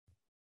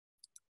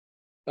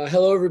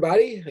Hello,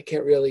 everybody. I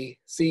can't really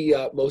see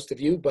most of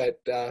you, but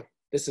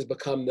this has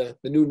become the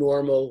new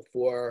normal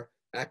for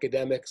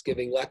academics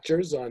giving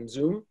lectures on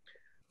Zoom.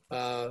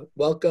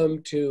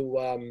 Welcome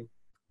to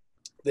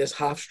this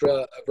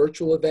Hofstra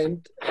virtual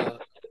event.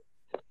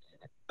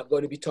 I'm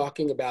going to be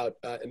talking about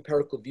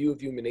empirical view of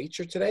human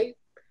nature today.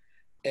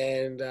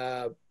 And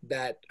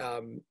that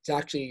it's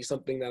actually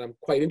something that I'm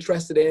quite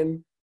interested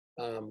in.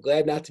 I'm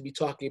glad not to be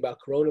talking about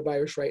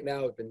coronavirus right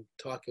now. I've been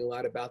talking a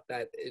lot about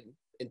that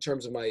in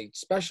terms of my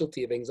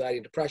specialty of anxiety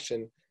and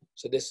depression.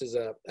 So this is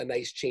a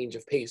nice change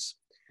of pace.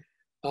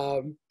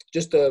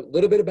 Just a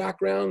little bit of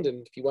background,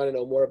 and if you want to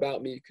know more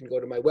about me, you can go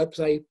to my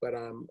website, but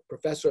I'm a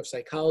professor of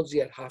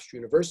psychology at Hofstra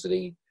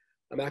University.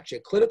 I'm actually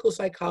a clinical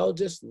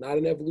psychologist, not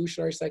an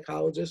evolutionary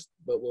psychologist,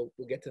 but we'll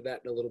get to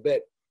that in a little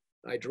bit.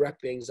 I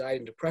direct the anxiety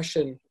and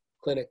depression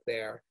clinic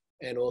there,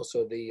 and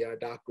also the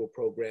doctoral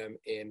program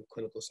in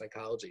clinical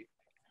psychology.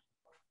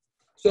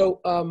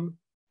 So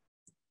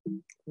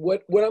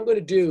what I'm going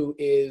to do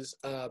is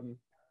I'm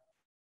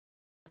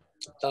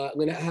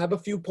going to have a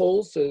few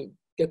polls to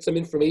get some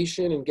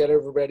information and get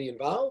everybody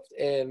involved.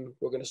 And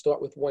we're going to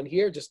start with one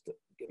here. Just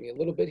give me a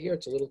little bit here.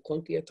 It's a little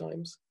clunky at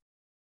times.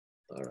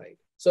 All right.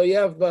 So you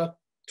have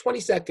 20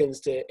 seconds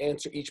to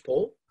answer each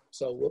poll.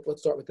 So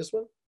let's start with this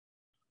one.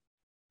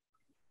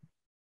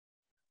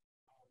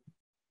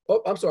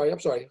 Oh, I'm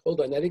sorry. Hold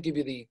on. I didn't give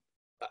you the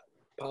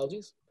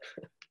apologies.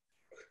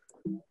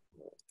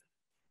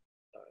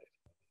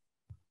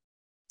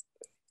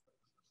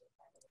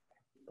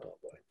 Oh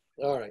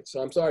boy. All right.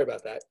 So I'm sorry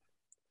about that.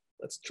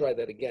 Let's try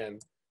that again.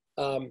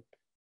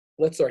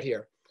 Let's start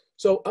here.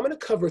 So I'm going to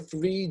cover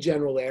three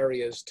general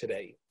areas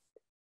today.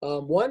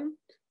 One,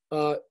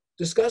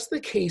 discuss the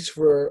case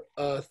for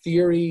a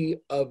theory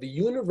of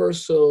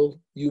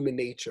universal human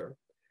nature.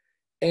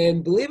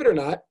 And believe it or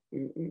not,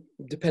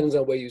 depends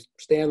on where you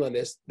stand on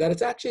this, that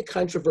it's actually a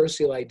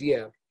controversial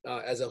idea,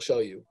 as I'll show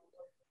you.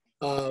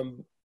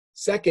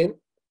 Second,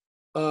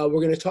 we're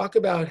going to talk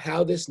about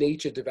how this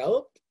nature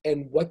developed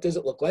and what does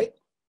it look like,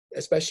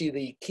 especially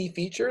the key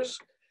features.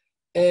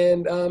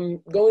 And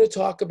I'm going to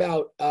talk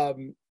about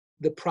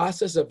the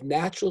process of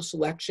natural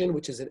selection,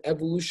 which is an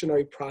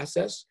evolutionary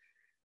process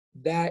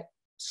that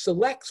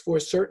selects for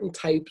certain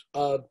types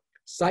of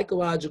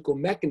psychological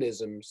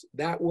mechanisms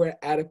that were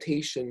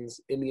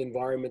adaptations in the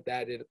environment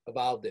that it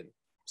evolved in.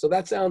 So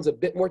that sounds a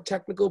bit more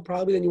technical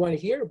probably than you want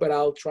to hear, but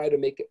I'll try to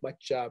make it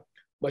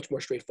much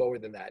more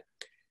straightforward than that.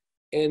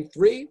 And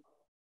three,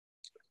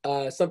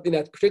 something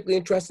that's particularly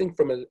interesting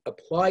from an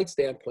applied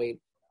standpoint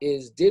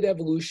is, did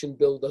evolution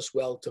build us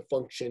well to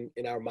function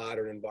in our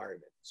modern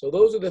environment? So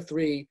those are the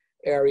three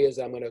areas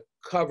I'm going to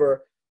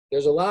cover.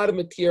 There's a lot of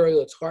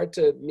material. It's hard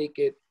to make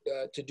it,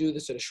 to do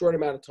this in a short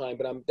amount of time,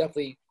 but I'm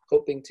definitely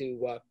hoping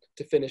to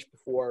finish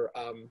before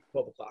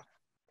 12 o'clock.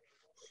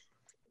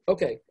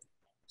 Okay,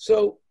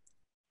 so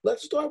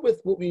let's start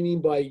with what we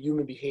mean by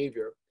human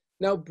behavior.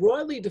 Now,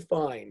 broadly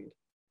defined,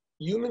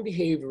 human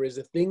behavior is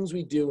the things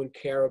we do and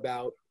care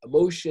about,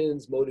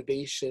 emotions,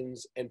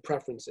 motivations, and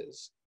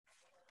preferences.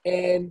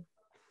 And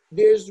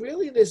there's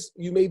really this,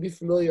 you may be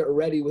familiar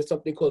already with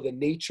something called the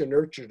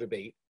nature-nurture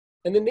debate.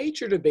 And the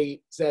nature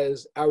debate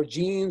says our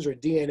genes or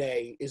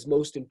DNA is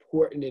most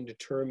important in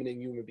determining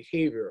human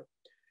behavior.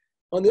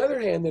 On the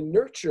other hand, the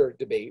nurture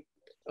debate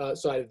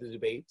side of the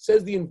debate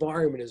says the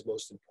environment is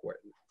most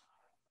important.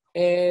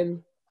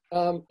 And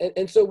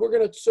so we're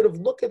going to sort of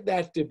look at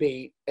that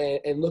debate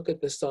and look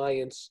at the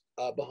science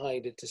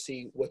behind it to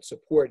see what's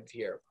supported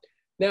here.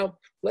 Now,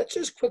 let's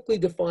just quickly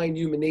define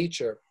human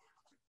nature.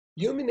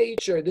 Human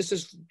nature, this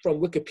is from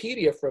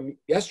Wikipedia from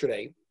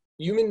yesterday.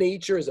 Human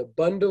nature is a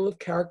bundle of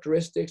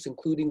characteristics,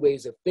 including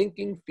ways of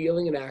thinking,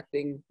 feeling, and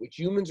acting, which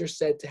humans are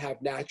said to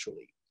have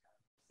naturally.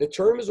 The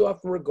term is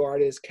often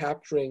regarded as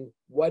capturing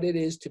what it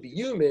is to be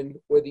human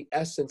or the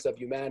essence of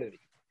humanity.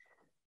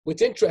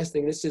 What's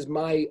interesting, this is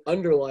my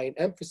underlying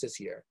emphasis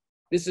here.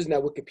 This is now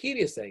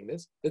Wikipedia saying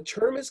this. The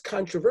term is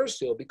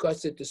controversial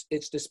because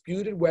it's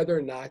disputed whether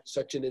or not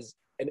such an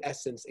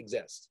essence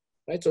exists.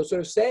 Right? So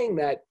sort of saying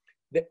that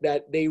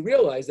they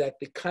realize that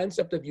the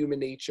concept of human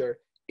nature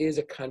is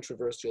a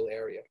controversial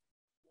area.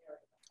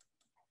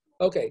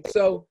 Okay,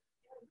 so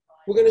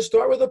we're going to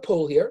start with a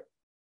poll here.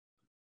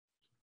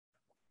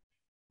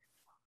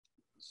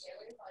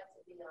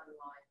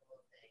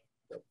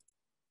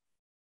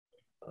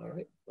 All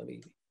right, I'm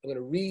going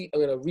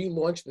to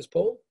relaunch this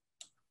poll.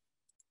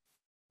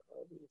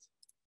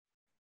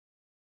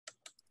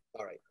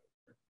 All right.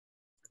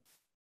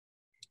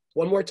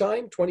 One more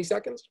time, 20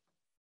 seconds.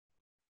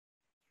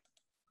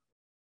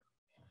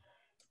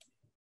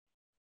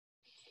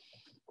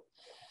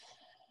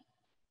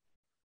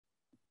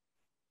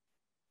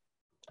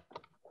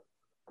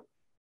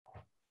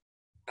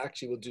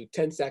 Actually, we'll do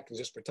 10 seconds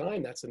just for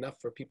time. That's enough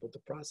for people to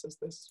process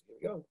this. Here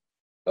we go.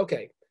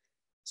 Okay,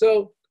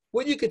 so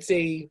what you could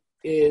see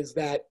is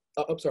that,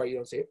 I'm sorry, you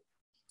don't see it.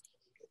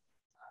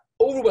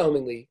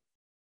 Overwhelmingly,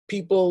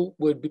 people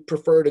would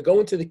prefer to go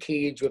into the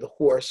cage with a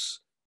horse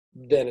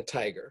than a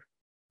tiger,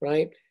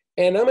 right?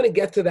 And I'm going to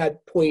get to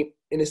that point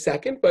in a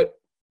second, but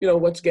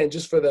once again,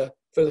 just for the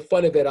for the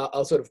fun of it,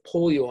 I'll sort of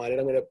pull you on it.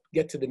 I'm going to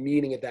get to the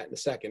meaning of that in a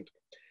second.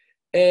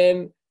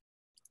 And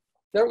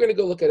now we're going to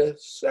go look at a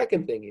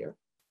second thing here.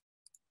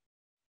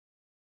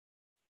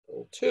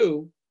 Pull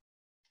 2.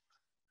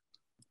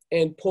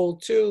 And pull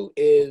 2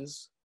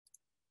 is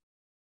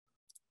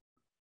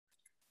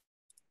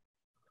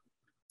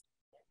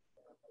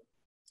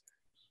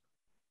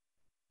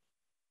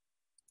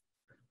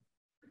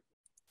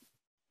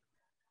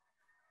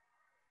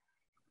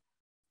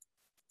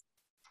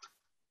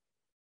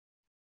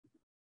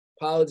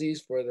apologies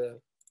for the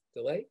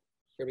delay.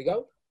 Here we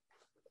go.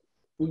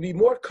 Would be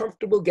more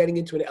comfortable getting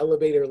into an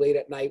elevator late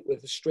at night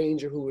with a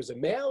stranger who is a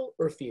male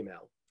or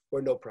female,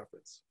 or no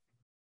preference?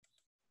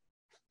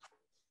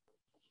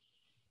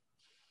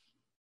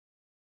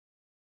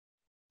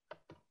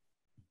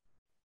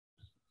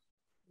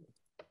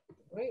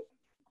 Right?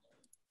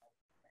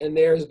 And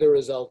there's the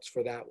results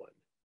for that one.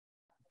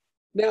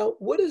 Now,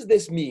 what does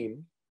this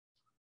mean?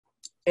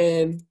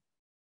 And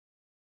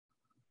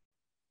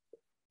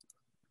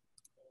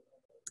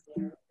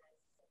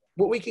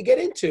what we could get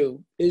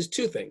into is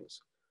two things.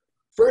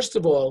 First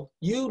of all,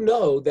 you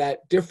know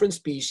that different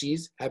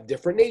species have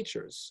different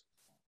natures.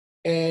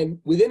 And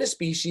within a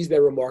species,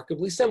 they're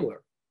remarkably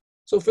similar.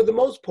 So for the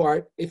most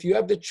part, if you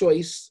have the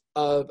choice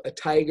of a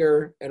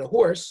tiger and a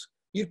horse,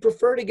 you'd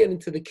prefer to get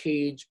into the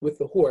cage with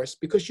the horse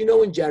because you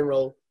know in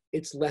general,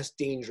 it's less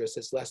dangerous,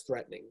 it's less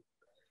threatening.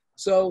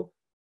 So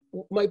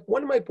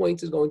one of my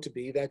points is going to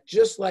be that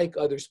just like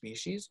other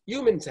species,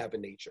 humans have a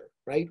nature,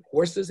 right?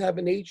 Horses have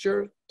a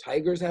nature,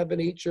 tigers have a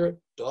nature,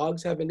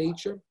 dogs have a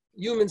nature,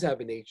 humans have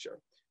a nature.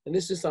 And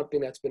this is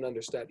something that's been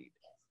understudied.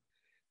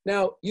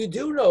 Now, you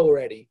do know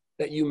already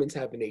that humans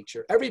have a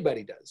nature.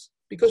 Everybody does,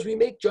 because we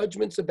make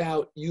judgments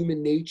about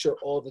human nature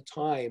all the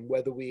time,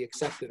 whether we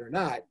accept it or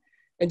not.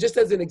 And just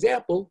as an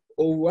example,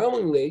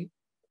 overwhelmingly,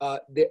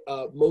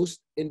 most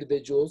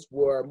individuals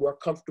were more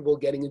comfortable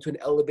getting into an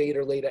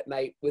elevator late at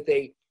night with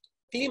a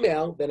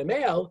female than a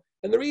male.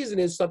 And the reason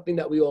is something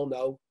that we all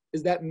know,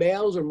 is that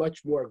males are much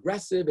more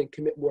aggressive and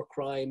commit more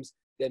crimes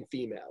than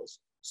females.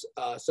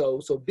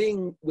 So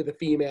being with a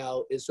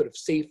female is sort of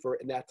safer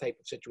in that type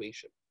of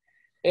situation.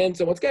 And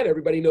so once again,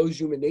 everybody knows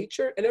human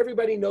nature, and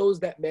everybody knows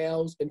that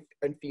males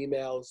and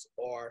females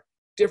are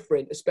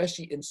different,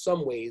 especially in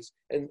some ways,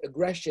 and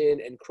aggression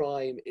and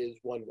crime is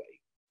one way.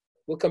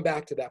 We'll come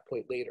back to that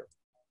point later.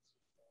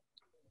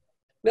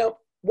 Now,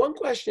 one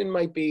question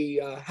might be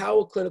how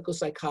a clinical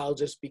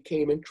psychologist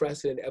became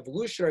interested in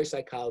evolutionary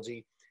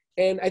psychology.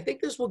 And I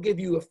think this will give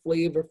you a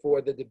flavor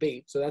for the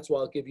debate. So that's why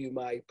I'll give you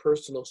my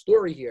personal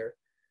story here.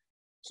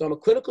 So I'm a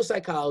clinical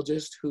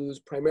psychologist whose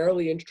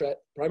primary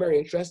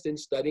interest in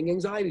studying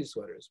anxiety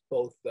disorders,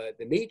 both the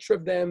nature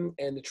of them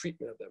and the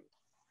treatment of them.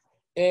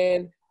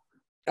 And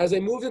as I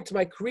moved into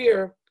my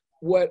career,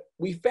 what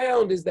we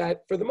found is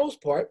that for the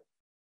most part,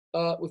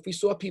 if we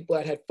saw people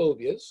that had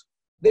phobias,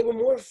 they were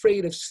more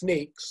afraid of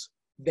snakes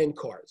than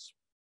cars.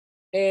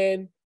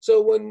 And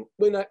so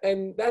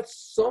and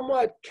that's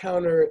somewhat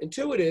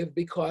counterintuitive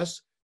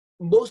because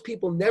most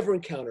people never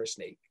encounter a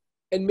snake.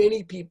 And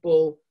many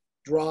people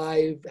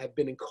drive, have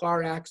been in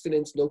car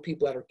accidents, know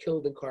people that are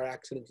killed in car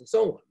accidents and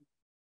so on.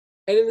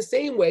 And in the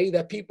same way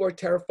that people are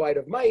terrified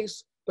of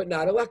mice, but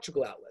not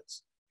electrical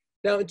outlets.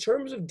 Now, in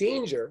terms of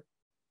danger,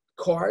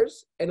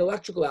 cars and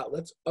electrical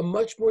outlets are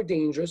much more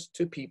dangerous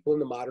to people in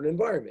the modern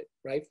environment,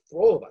 right?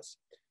 For all of us.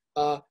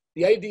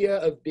 The idea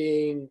of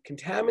being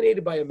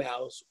contaminated by a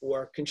mouse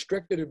or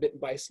constricted or bitten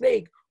by a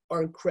snake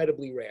are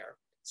incredibly rare.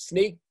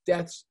 Snake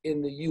deaths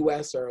in the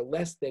US are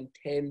less than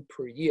 10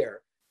 per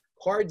year.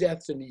 Car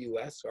deaths in the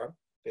US are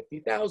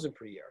 50,000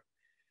 per year.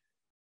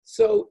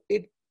 So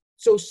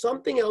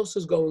something else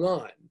is going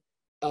on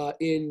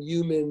in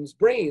humans'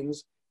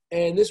 brains.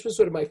 And this was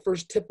sort of my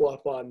first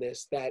tip-off on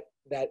this, that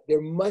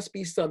there must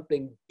be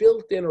something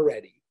built in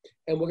already.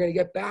 And we're going to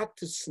get back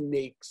to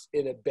snakes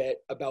in a bit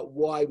about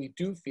why we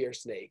do fear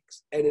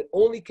snakes. And it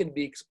only can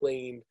be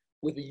explained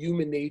with a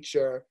human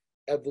nature,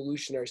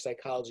 evolutionary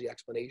psychology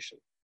explanation.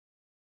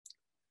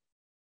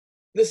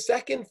 The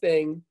second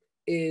thing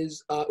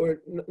is, or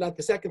not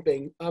the second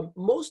thing,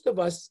 most of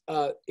us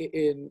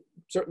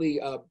certainly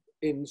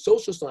in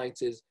social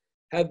sciences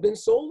have been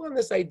sold on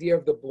this idea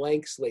of the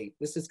blank slate.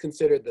 This is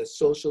considered the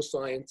social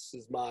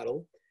sciences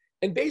model.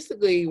 And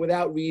basically,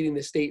 without reading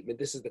the statement,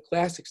 this is the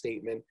classic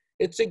statement,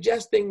 it's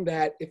suggesting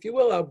that, if you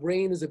will, our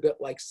brain is a bit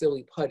like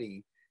silly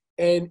putty,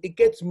 and it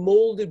gets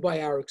molded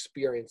by our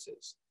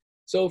experiences.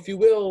 So if you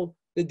will,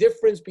 the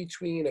difference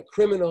between a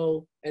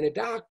criminal and a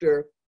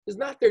doctor is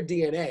not their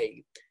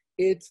DNA.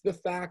 It's the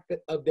fact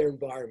of their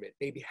environment,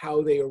 maybe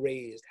how they were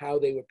raised, how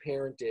they were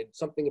parented,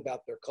 something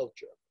about their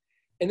culture.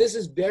 And this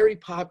is very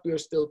popular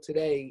still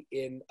today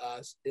in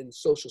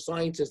social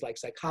sciences like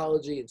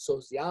psychology and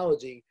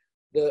sociology.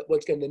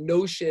 Once again, the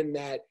notion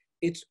that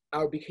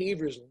our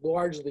behavior is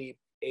largely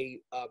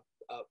a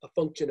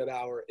function of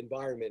our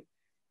environment.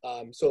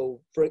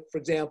 So for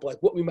example,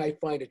 like what we might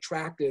find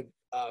attractive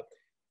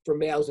for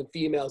males and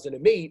females in a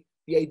mate,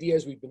 the idea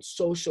is we've been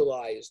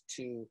socialized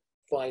to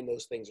find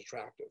those things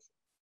attractive.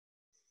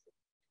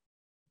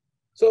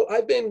 So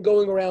I've been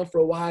going around for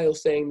a while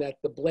saying that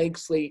the blank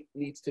slate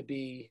needs to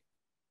be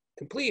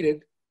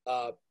completed,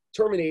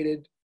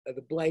 terminated,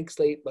 the blank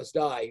slate must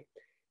die.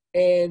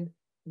 And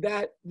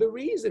that the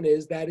reason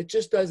is that it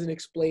just doesn't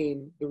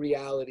explain the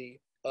reality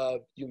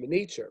of human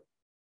nature.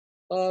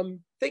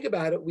 Think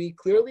about it. We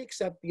clearly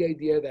accept the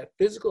idea that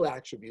physical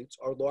attributes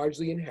are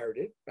largely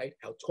inherited, right?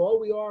 How tall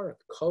we are,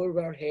 the color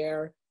of our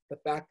hair, the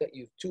fact that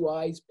you have two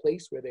eyes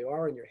placed where they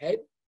are in your head.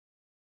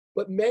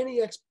 But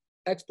many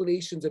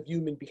explanations of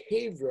human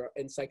behavior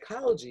and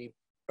psychology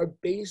are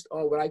based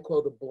on what I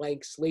call the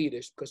blank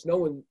slate-ish, because no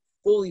one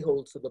fully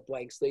holds to the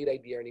blank slate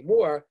idea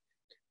anymore,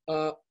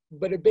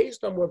 but are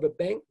based on more of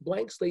a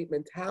blank slate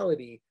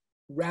mentality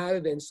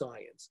rather than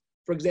science.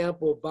 For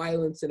example,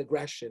 violence and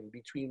aggression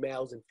between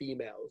males and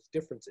females,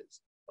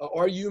 differences.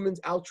 Are humans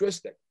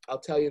altruistic? I'll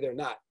tell you they're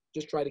not.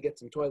 Just try to get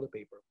some toilet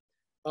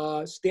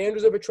paper.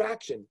 Standards of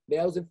attraction.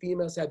 Males and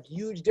females have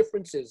huge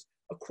differences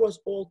across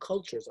all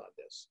cultures on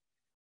this.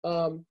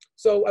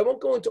 So I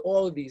won't go into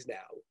all of these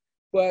now,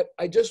 but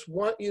I just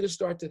want you to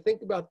start to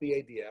think about the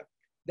idea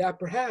that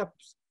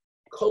perhaps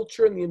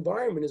culture and the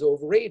environment is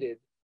overrated,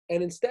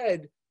 and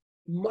instead,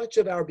 much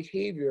of our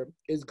behavior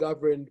is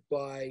governed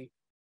by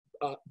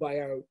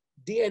our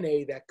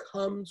DNA that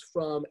comes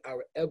from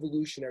our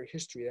evolutionary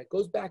history that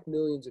goes back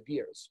millions of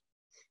years.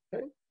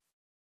 Okay?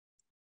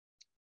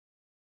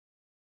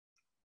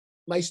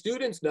 My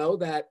students know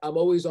that I'm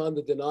always on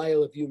the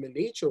denial of human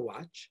nature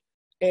watch.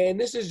 And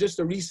this is just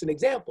a recent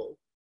example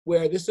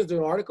where this is an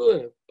article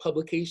in a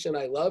publication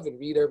I love and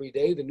read every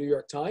day, the New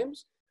York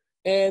Times.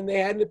 And they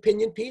had an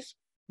opinion piece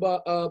by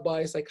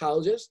a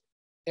psychologist.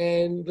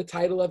 And the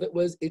title of it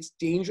was, "It's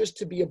Dangerous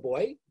to Be a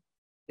Boy.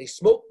 They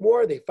smoke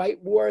more, they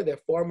fight more, they're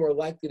far more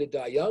likely to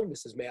die young,"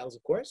 this is males,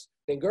 of course,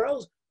 "than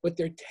girls, but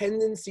their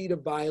tendency to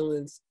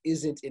violence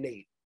isn't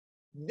innate."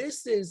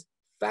 This is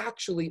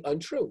factually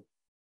untrue.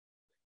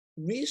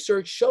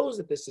 Research shows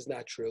that this is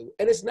not true,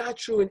 and it's not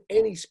true in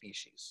any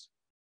species.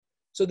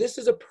 So this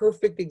is a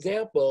perfect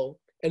example,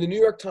 and the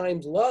New York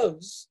Times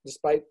loves,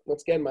 despite,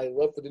 once again, my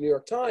love for the New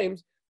York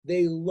Times,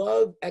 they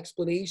love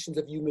explanations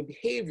of human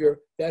behavior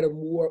that are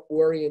more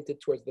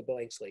oriented towards the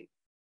blank slate.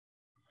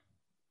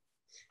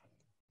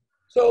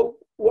 So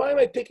why am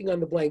I picking on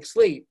the blank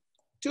slate?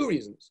 Two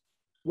reasons.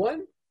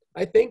 One,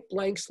 I think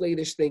blank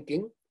slate-ish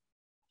thinking,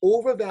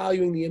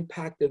 overvaluing the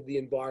impact of the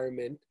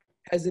environment,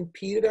 has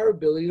impeded our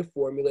ability to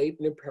formulate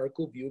an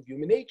empirical view of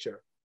human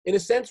nature. In a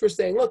sense, we're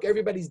saying, look,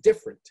 everybody's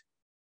different.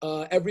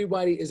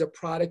 Everybody is a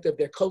product of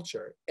their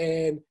culture.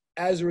 And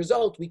as a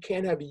result, we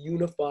can't have a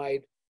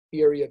unified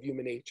theory of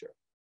human nature.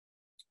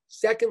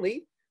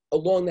 Secondly,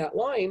 along that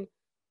line,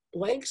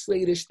 blank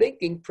slate-ish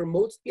thinking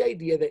promotes the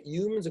idea that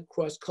humans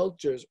across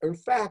cultures are in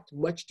fact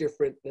much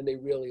different than they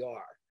really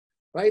are,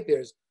 right?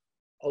 There's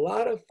a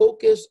lot of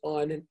focus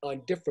on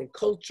different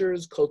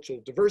cultures,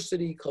 cultural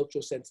diversity,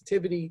 cultural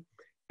sensitivity.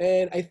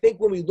 And I think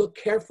when we look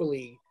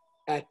carefully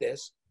at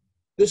this,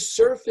 the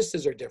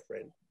surfaces are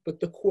different, but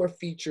the core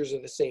features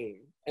are the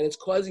same. And it's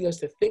causing us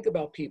to think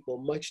about people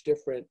much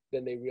different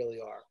than they really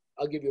are.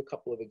 I'll give you a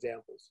couple of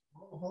examples.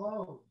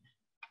 Hello.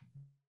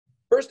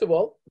 First of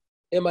all,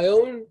 in my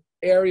own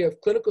area of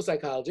clinical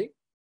psychology,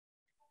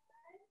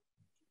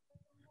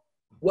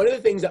 one of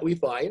the things that we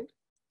find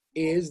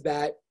is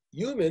that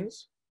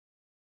humans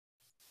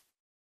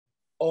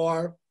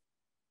are,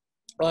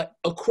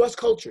 across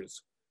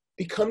cultures,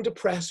 become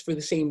depressed for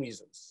the same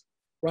reasons,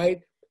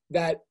 right?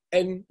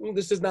 And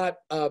this is not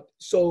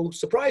so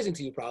surprising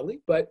to you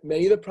probably, but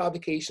many of the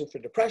provocations for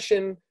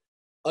depression,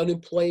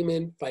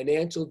 unemployment,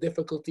 financial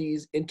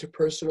difficulties,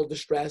 interpersonal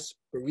distress,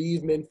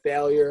 bereavement,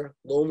 failure,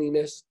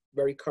 loneliness,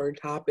 very current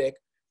topic,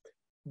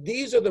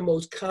 these are the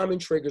most common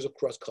triggers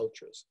across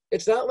cultures.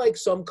 It's not like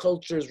some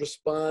cultures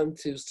respond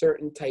to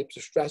certain types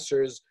of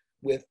stressors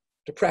with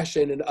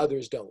depression and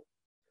others don't.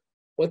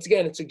 Once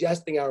again, it's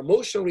suggesting our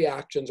emotional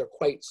reactions are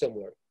quite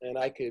similar, and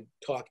I could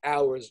talk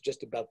hours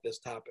just about this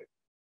topic.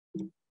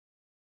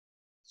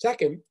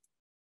 Second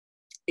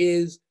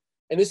is,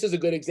 and this is a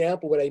good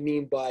example what I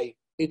mean by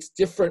it's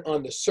different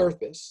on the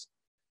surface.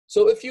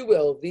 So if you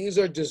will, these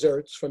are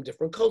desserts from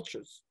different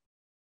cultures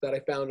that I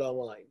found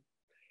online.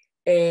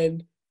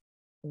 And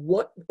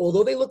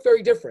although they look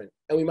very different,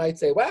 and we might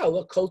say, wow,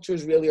 look,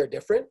 cultures really are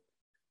different,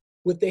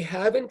 what they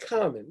have in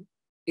common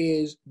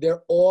is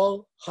they're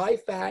all high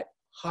fat,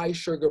 high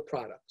sugar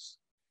products,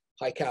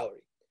 high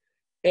calorie.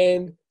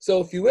 And so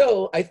if you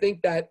will, I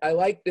think that I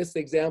like this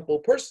example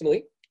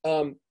personally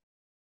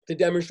to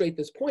demonstrate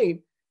this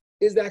point,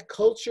 is that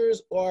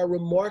cultures are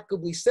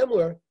remarkably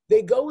similar.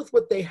 They go with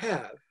what they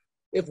have.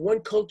 If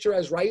one culture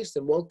has rice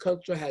and one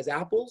culture has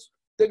apples,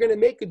 they're going to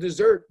make a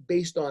dessert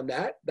based on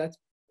that. That's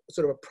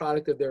sort of a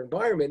product of their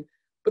environment.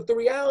 But the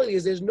reality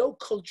is there's no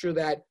culture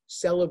that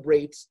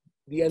celebrates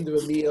the end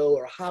of a meal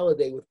or a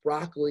holiday with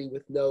broccoli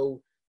with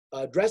no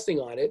dressing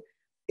on it.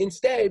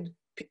 Instead,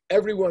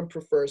 everyone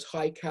prefers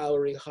high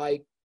calorie,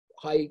 high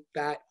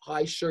fat,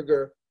 high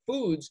sugar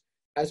foods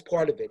as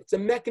part of it. It's a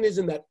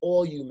mechanism that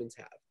all humans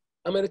have.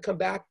 I'm going to come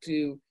back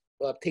to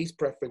taste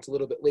preference a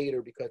little bit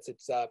later because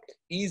it's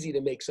easy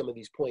to make some of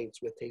these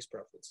points with taste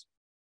preference.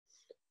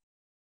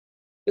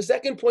 The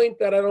second point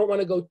that I don't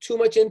want to go too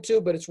much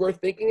into, but it's worth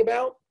thinking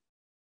about,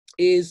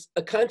 is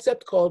a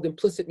concept called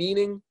implicit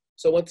meaning.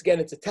 So once again,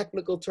 it's a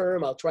technical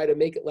term. I'll try to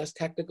make it less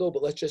technical,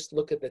 but let's just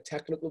look at the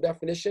technical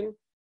definition.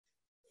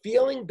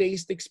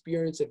 Feeling-based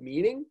experience of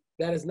meaning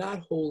that is not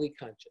wholly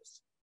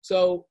conscious.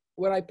 So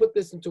when I put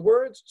this into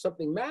words,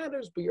 something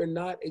matters, but you're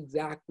not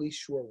exactly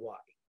sure why.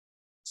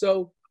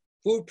 So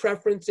food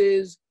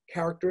preferences,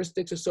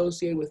 characteristics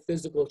associated with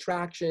physical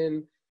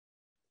attraction,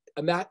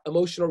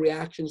 emotional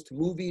reactions to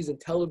movies and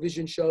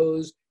television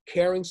shows,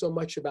 caring so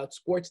much about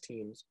sports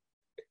teams.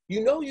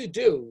 You know you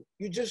do,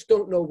 you just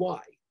don't know why.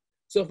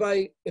 So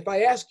if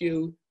I ask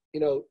you,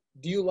 do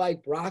you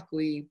like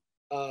broccoli,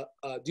 do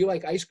you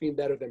like ice cream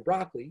better than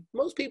broccoli?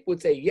 Most people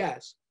would say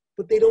yes,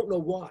 but they don't know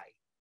why.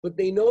 But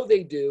they know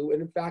they do,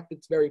 and in fact,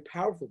 it's a very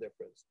powerful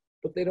difference,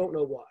 but they don't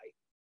know why.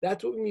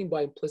 That's what we mean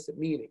by implicit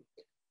meaning.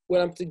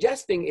 What I'm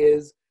suggesting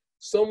is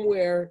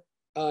somewhere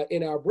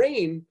in our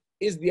brain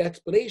is the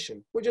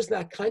explanation. We're just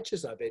not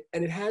conscious of it,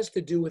 and it has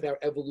to do with our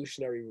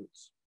evolutionary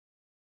roots.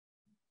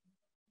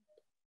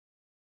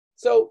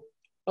 So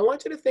I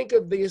want you to think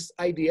of this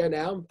idea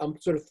now. I'm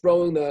sort of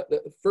throwing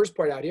the first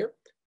part out here.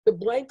 The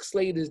blank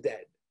slate is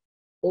dead.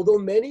 Although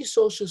many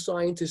social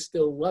scientists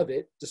still love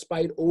it,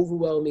 despite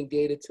overwhelming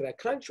data to that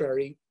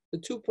contrary, the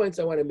 2 points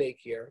I want to make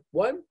here.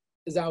 One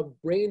is our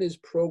brain is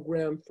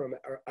programmed from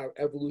our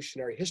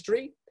evolutionary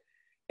history.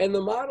 And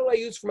the model I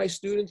use for my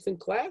students in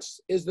class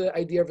is the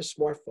idea of a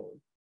smartphone.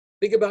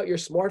 Think about your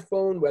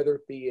smartphone, whether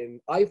it be an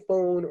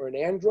iPhone or an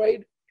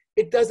Android.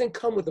 It doesn't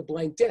come with a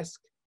blank disk.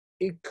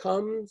 It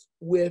comes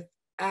with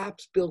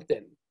apps built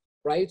in,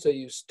 right? So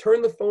you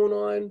turn the phone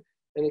on.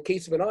 In the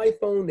case of an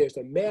iPhone, there's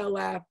a mail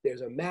app,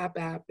 there's a map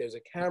app, there's a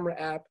camera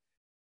app,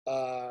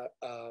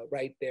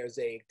 right? There's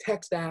a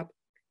text app.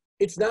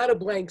 It's not a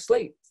blank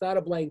slate. It's not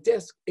a blank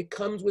disk. It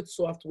comes with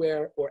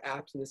software or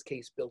apps, in this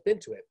case, built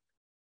into it.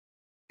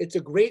 It's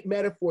a great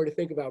metaphor to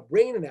think of our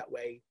brain in that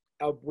way.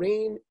 Our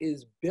brain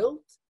is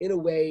built in a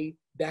way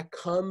that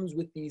comes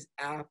with these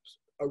apps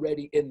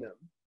already in them.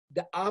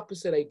 The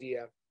opposite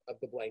idea of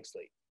the blank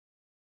slate.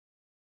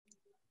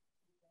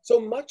 So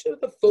much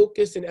of the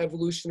focus in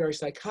evolutionary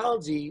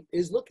psychology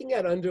is looking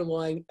at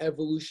underlying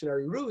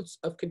evolutionary roots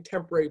of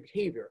contemporary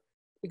behavior,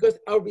 because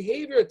our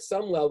behavior at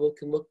some level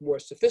can look more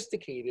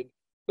sophisticated,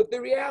 but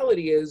the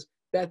reality is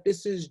that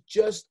this is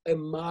just a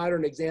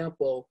modern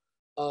example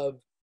of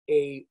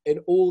an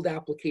old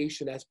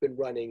application that's been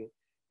running.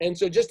 And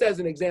so just as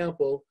an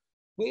example,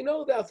 we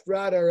know that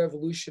throughout our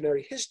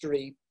evolutionary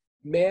history,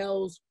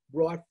 males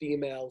brought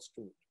females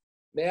food.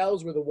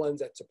 Males were the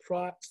ones that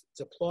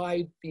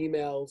supplied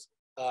females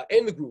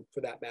and the group,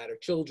 for that matter,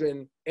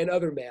 children and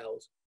other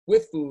males,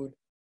 with food.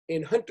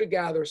 In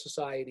hunter-gatherer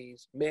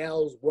societies,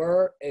 males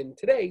were, and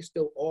today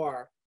still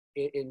are,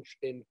 in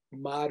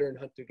modern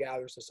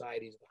hunter-gatherer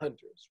societies,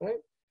 hunters, right?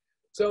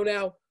 So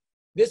now,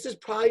 this is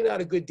probably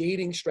not a good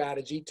dating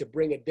strategy to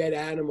bring a dead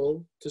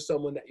animal to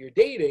someone that you're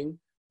dating.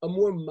 A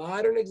more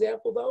modern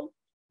example, though,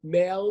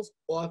 males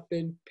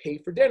often pay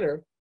for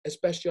dinner,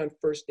 especially on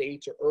first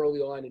dates or early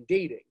on in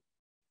dating.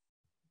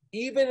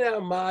 Even in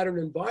our modern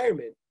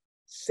environment,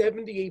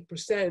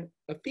 78%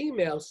 of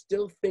females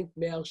still think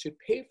males should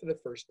pay for the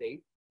first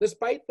date,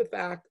 despite the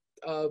fact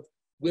of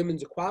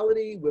women's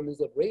equality,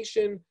 women's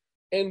liberation,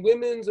 and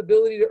women's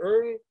ability to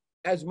earn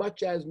as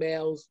much as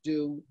males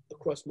do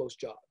across most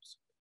jobs.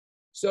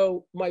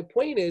 So my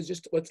point is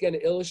just once again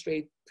to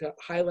illustrate, to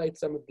highlight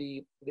some of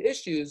the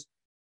issues,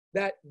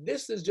 that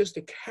this is just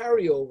a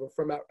carryover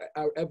from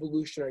our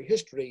evolutionary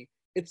history.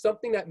 It's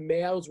something that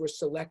males were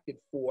selected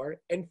for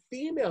and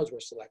females were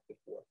selected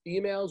for.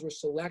 Females were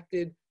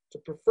selected to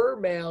prefer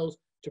males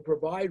to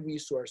provide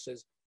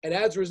resources, and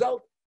as a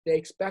result, they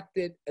expect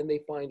it and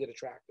they find it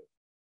attractive.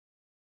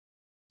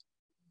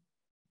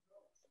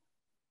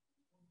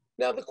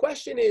 Now the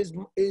question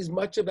is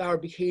much of our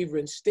behavior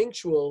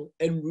instinctual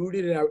and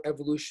rooted in our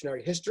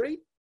evolutionary history?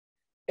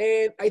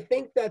 And I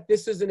think that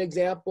this is an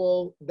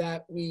example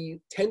that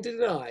we tend to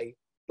deny,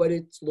 but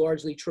it's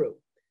largely true.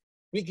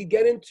 We could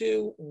get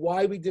into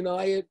why we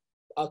deny it.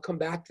 I'll come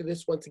back to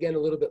this once again a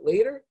little bit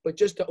later, but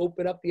just to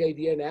open up the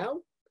idea now,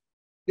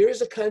 there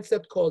is a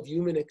concept called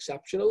human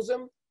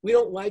exceptionalism. We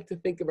don't like to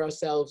think of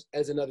ourselves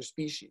as another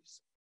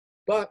species,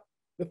 but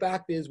the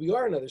fact is we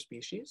are another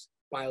species.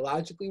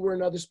 Biologically, we're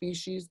another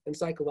species, and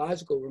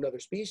psychologically, we're another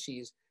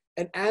species.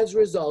 And as a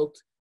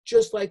result,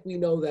 just like we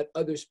know that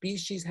other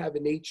species have a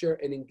nature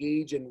and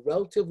engage in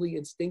relatively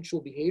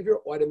instinctual behavior,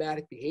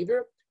 automatic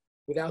behavior,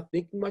 without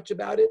thinking much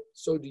about it,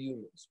 so do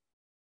humans.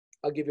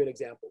 I'll give you an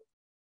example.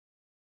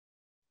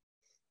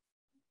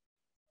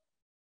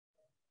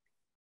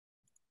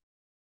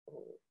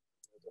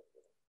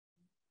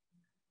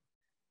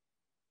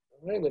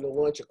 All right, I'm going to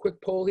launch a quick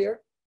poll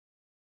here.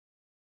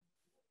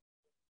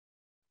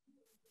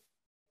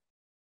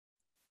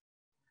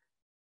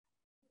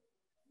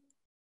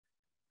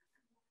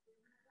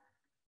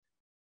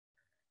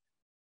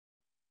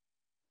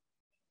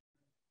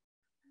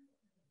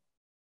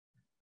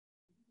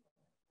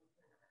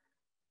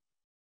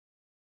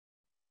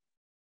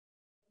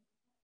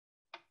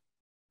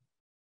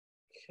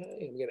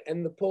 Okay, I'm going to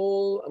end the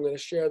poll. I'm going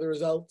to share the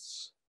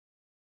results.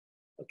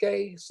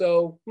 Okay,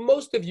 so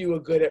most of you are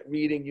good at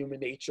reading human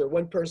nature.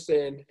 One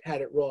person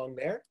had it wrong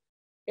there.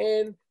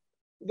 And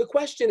the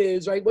question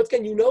is, right, once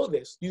again, you know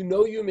this. You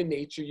know human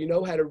nature. You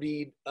know how to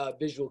read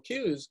visual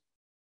cues.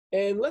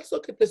 And let's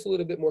look at this a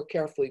little bit more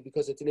carefully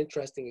because it's an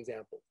interesting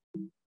example.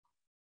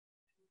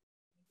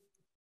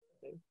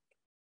 Okay.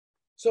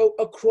 So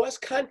across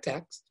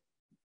context,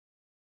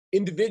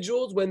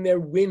 individuals, when they're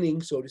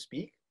winning, so to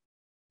speak,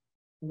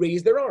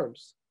 raise their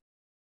arms.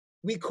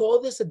 We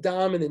call this a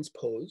dominance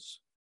pose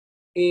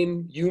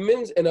in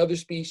humans and other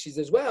species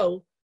as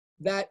well,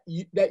 that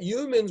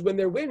humans, when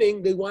they're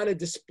winning, they want to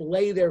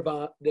display their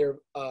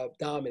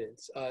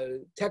dominance.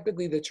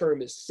 Technically, the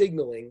term is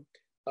signaling,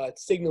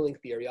 signaling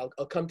theory.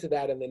 I'll come to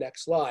that in the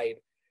next slide.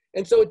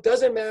 And so it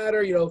doesn't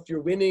matter, you know, if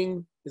you're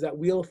winning, is that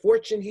Wheel of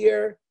Fortune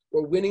here,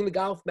 or winning the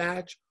golf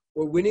match,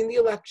 or winning the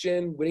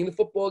election, winning the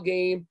football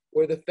game,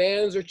 or the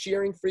fans are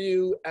cheering for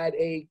you at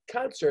a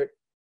concert,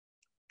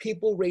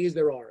 people raise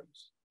their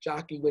arms,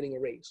 jockey winning a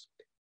race.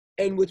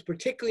 And what's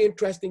particularly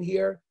interesting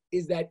here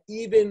is that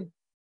even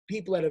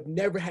people that have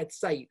never had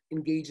sight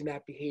engage in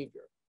that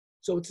behavior.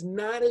 So it's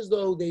not as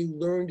though they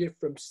learned it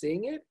from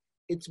seeing it.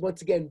 It's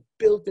once again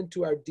built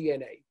into our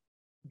DNA.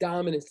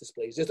 Dominance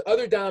displays. There's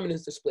other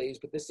dominance displays,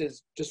 but this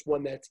is just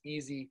one that's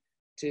easy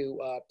to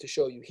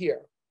show you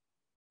here.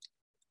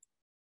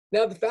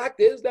 Now, the fact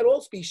is that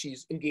all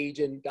species engage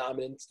in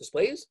dominance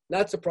displays.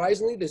 Not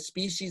surprisingly, the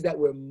species that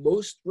we're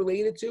most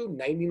related to,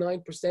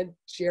 99%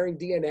 sharing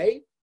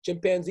DNA,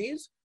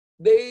 chimpanzees,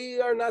 they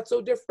are not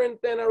so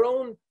different than our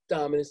own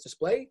dominance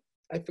display.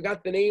 I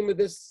forgot the name of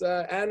this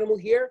animal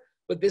here,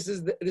 but this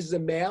is a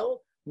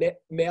male.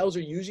 Males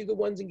are usually the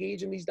ones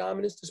engaged in these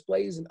dominance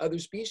displays in other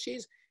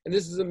species. And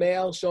this is a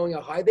male showing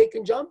how high they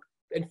can jump,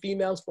 and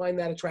females find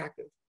that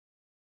attractive.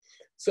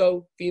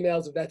 So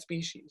females of that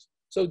species.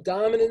 So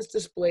dominance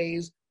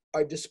displays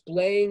are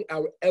displaying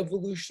our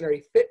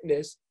evolutionary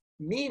fitness,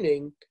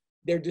 meaning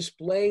they're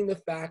displaying the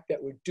fact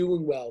that we're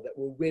doing well, that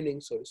we're winning,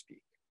 so to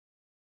speak.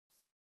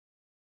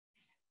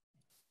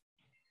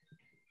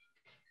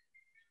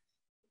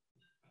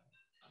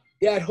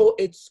 Yeah,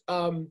 it's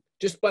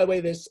just by the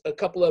way, there's a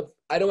couple of,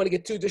 I don't want to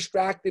get too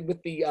distracted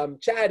with the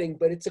chatting,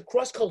 but it's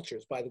across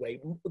cultures, by the way.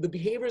 The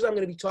behaviors I'm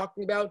going to be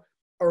talking about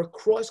are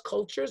across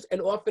cultures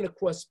and often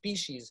across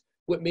species,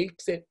 what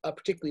makes it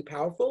particularly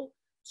powerful.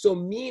 So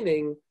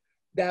meaning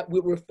that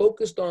what we're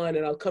focused on,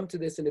 and I'll come to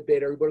this in a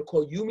bit, are what are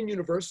called human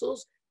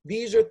universals.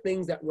 These are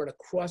things that run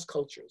across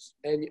cultures,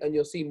 and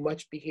you'll see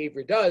much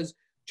behavior does,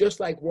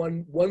 just like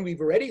one we've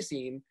already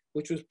seen,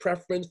 which was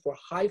preference for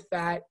high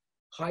fat,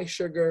 high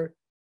sugar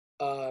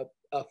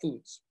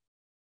foods.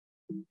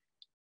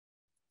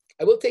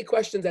 I will take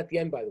questions at the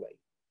end, by the way.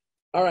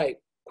 All right,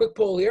 quick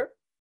poll here.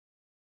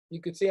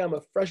 You could see I'm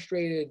a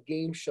frustrated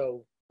game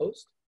show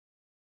host.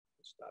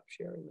 Stop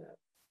sharing that.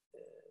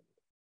 And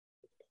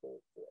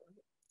poll for it.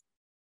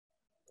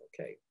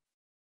 Okay.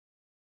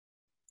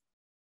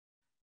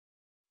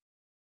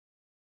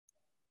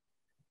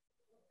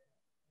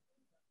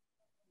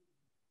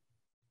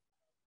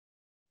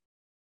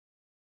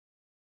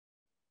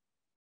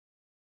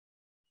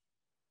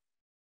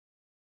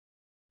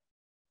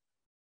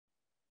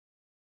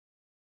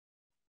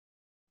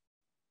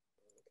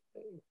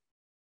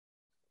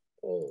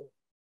 Oh,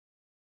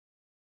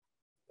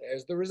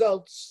 there's the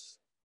results.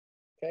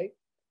 Okay.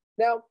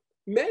 Now,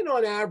 men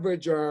on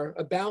average are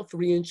about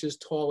 3 inches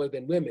taller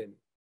than women.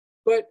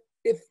 But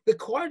if the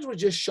cards were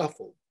just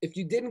shuffled, if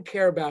you didn't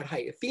care about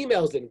height, if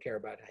females didn't care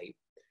about height,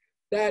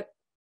 that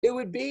it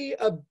would be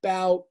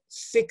about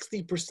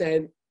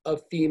 60%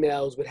 of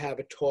females would have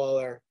a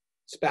taller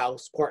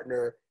spouse,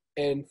 partner,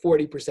 and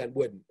 40%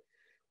 wouldn't.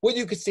 What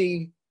you could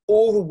see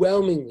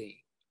overwhelmingly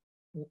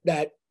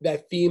that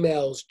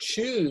females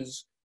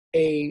choose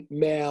a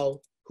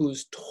male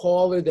who's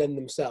taller than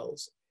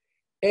themselves.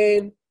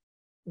 And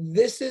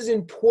this is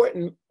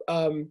important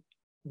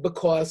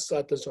because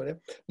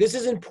this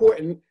is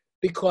important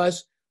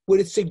because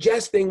what it's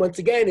suggesting, once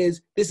again,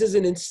 is this is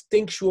an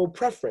instinctual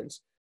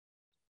preference.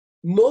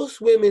 Most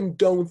women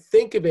don't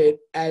think of it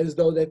as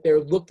though that they're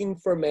looking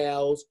for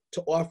males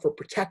to offer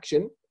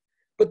protection.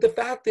 But the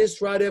fact is,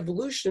 throughout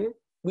evolution,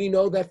 we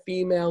know that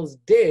females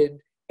did.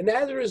 And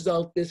as a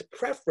result, this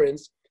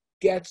preference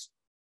gets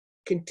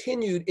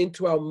continued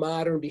into our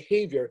modern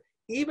behavior,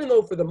 even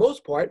though for the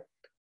most part,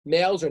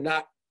 males are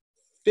not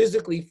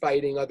physically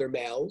fighting other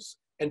males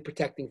and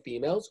protecting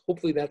females.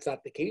 Hopefully that's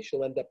not the case.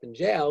 You'll end up in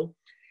jail.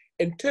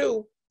 And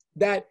two,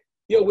 that,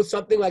 you know, with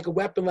something like a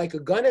weapon, like a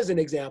gun as an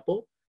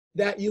example,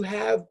 that you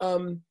have,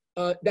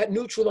 that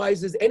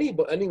neutralizes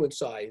anyone's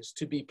size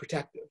to be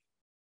protective.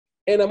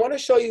 And I want to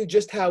show you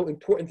just how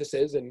important this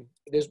is. And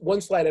there's one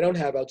slide I don't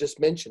have, I'll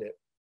just mention it.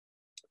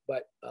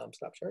 But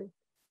stop sharing.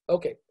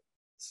 Okay,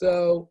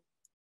 so,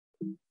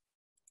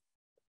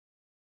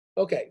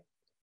 okay.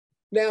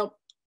 Now,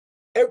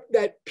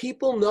 that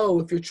people know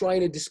if you're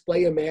trying to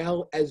display a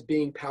male as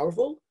being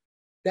powerful,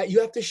 that you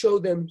have to show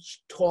them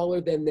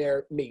taller than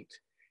their mate.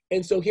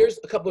 And so here's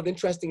a couple of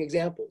interesting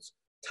examples.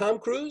 Tom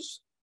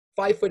Cruise,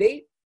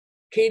 5'8",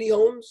 Katie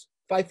Holmes,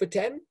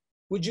 5'10".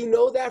 Would you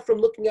know that from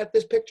looking at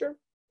this picture?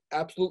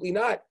 Absolutely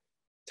not.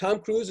 Tom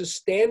Cruise is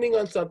standing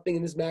on something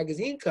in this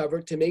magazine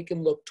cover to make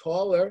him look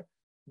taller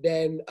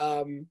than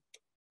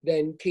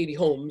Katie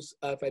Holmes,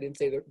 if I didn't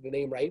say the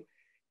name right.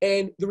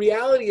 And the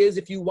reality is,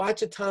 if you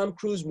watch a Tom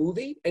Cruise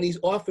movie, and he's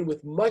often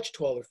with much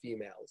taller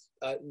females,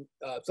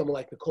 someone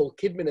like Nicole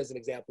Kidman as an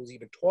example is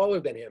even taller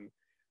than him,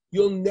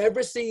 you'll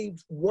never see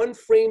one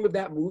frame of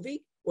that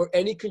movie or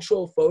any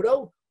control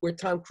photo where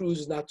Tom Cruise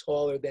is not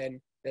taller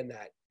than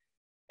that.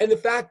 And the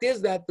fact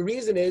is that the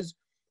reason is,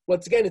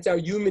 once again, it's our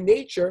human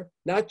nature,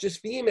 not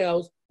just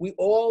females. We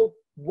all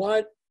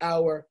want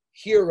our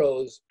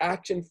heroes,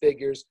 action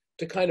figures,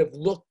 to kind of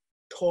look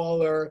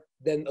taller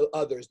than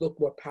others, look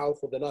more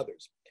powerful than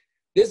others.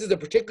 This is a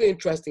particularly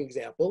interesting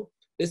example.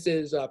 This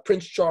is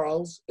Prince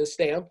Charles, a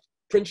stamp,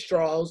 Prince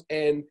Charles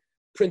and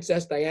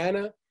Princess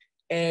Diana.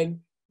 And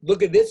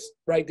look at this,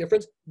 right,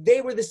 difference.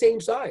 They were the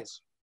same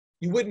size.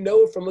 You wouldn't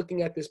know it from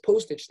looking at this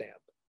postage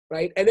stamp,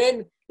 right? And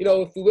then, you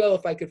know, if you will,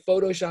 if I could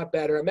Photoshop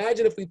better,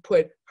 imagine if we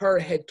put her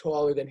head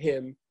taller than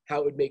him,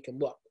 how it would make him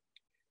look.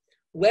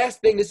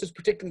 Last thing, this is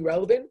particularly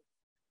relevant,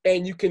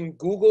 and you can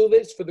Google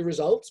this for the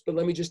results, but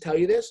let me just tell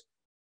you this.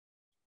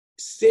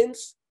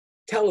 Since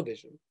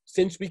television,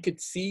 since we could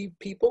see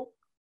people,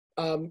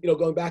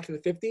 going back to the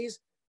 50s,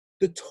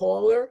 the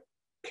taller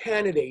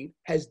candidate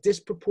has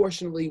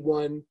disproportionately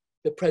won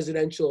the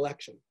presidential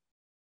election.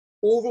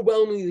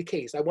 Overwhelmingly the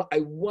case. I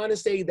want to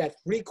say that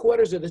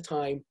 3/4 of the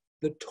time,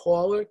 the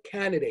taller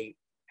candidate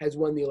has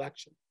won the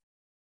election.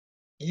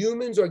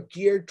 Humans are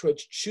geared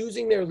towards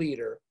choosing their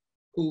leader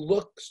who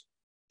looks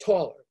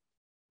taller,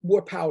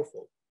 more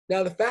powerful.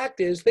 Now, the fact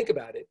is, think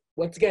about it.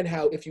 Once again,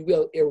 how, if you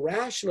will,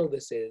 irrational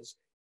this is.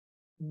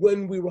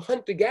 When we were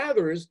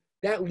hunter-gatherers,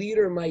 that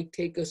leader might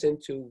take us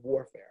into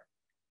warfare.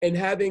 And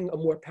having a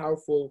more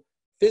powerful,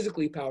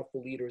 physically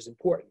powerful leader is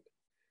important.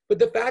 But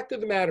the fact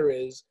of the matter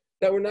is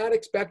that we're not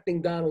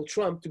expecting Donald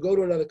Trump to go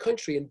to another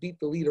country and beat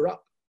the leader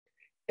up.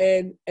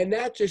 And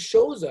that just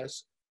shows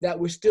us that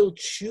we're still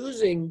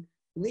choosing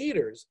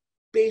leaders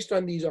based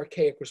on these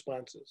archaic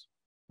responses.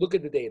 Look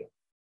at the data.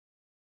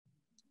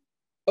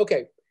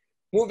 Okay,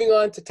 moving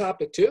on to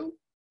topic 2.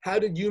 How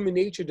did human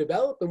nature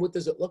develop and what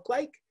does it look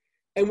like?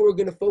 And what we're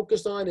going to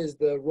focus on is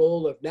the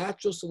role of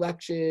natural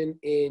selection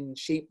in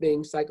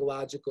shaping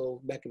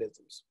psychological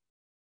mechanisms.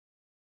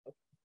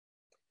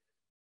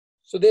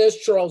 So there's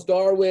Charles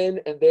Darwin,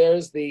 and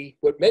there's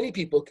what many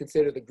people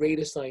consider the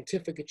greatest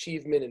scientific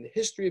achievement in the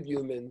history of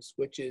humans,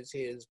 which is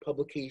his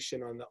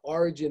publication on the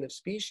origin of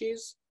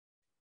species.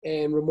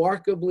 And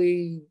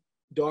remarkably,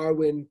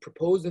 Darwin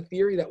proposed a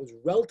theory that was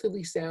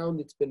relatively sound.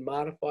 It's been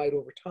modified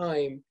over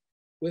time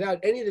without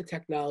any of the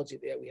technology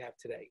that we have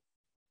today.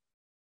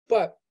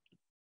 But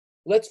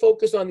let's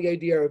focus on the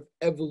idea of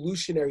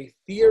evolutionary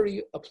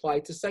theory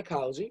applied to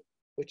psychology,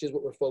 which is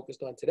what we're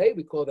focused on today.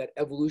 We call that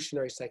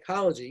evolutionary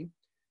psychology.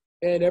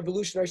 And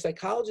evolutionary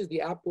psychology is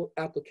the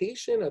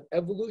application of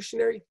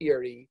evolutionary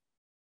theory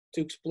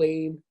to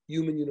explain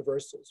human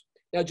universals.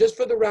 Now, just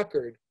for the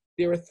record,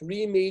 there are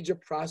 3 major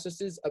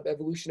processes of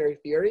evolutionary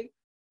theory.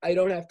 I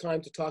don't have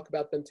time to talk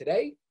about them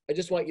today. I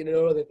just want you to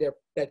know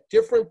that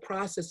different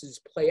processes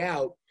play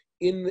out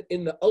in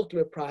the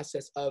ultimate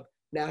process of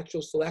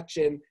natural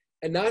selection,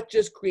 and not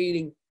just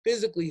creating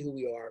physically who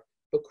we are,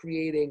 but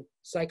creating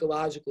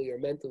psychologically or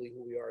mentally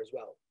who we are as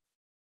well.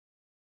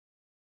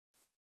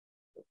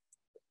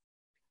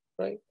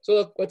 Right? So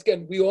look, once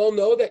again, we all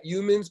know that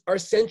humans are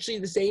essentially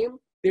the same.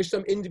 There's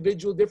some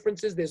individual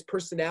differences, there's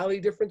personality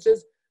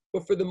differences,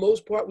 but for the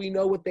most part, we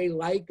know what they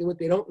like and what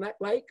they don't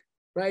like,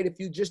 right? If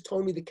you just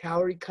told me the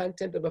calorie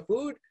content of a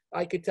food,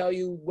 I could tell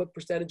you what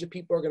percentage of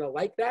people are gonna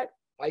like that.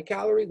 High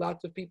calorie,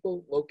 lots of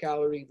people; low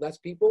calorie, less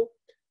people.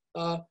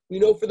 We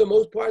know for the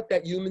most part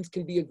that humans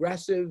can be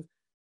aggressive,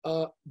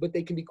 but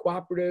they can be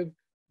cooperative,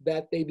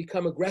 that they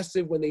become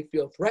aggressive when they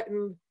feel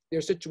threatened. There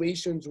are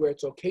situations where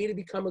it's okay to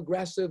become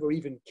aggressive or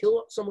even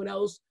kill someone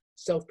else,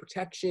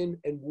 self-protection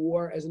and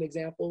war as an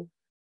example.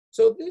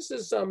 So this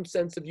is some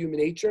sense of human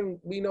nature, and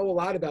we know a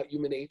lot about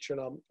human nature,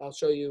 and I'll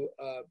show you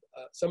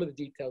some of the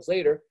details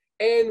later.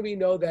 And we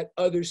know that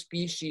other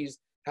species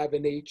have a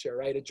nature,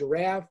 right? A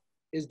giraffe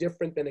is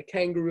different than a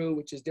kangaroo,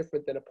 which is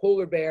different than a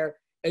polar bear,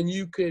 and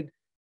you could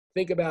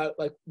think about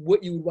like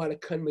what you would want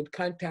to come in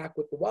contact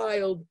with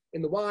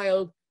in the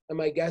wild, and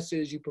my guess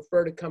is you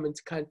prefer to come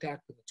into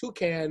contact with a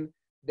toucan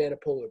than a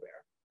polar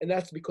bear. And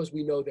that's because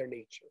we know their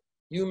nature.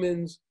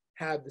 Humans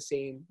have the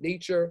same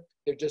nature,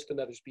 they're just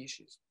another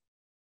species.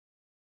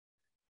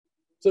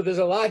 So there's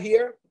a lot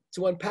here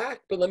to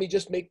unpack, but let me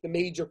just make the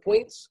major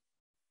points.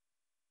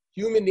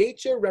 Human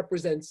nature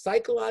represents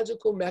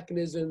psychological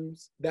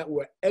mechanisms that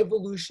were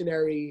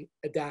evolutionary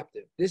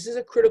adaptive. This is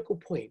a critical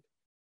point,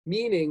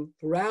 meaning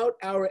throughout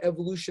our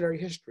evolutionary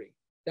history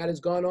that has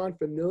gone on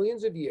for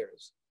millions of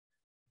years,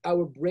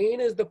 our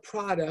brain is the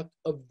product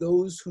of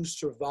those who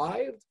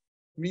survived,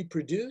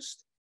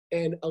 reproduced,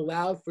 and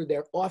allowed for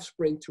their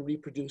offspring to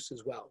reproduce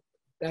as well.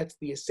 That's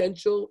the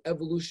essential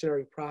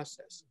evolutionary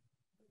process.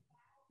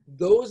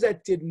 Those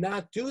that did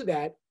not do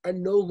that are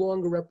no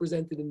longer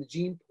represented in the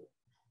gene pool.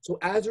 So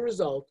as a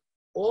result,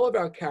 all of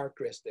our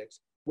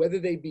characteristics, whether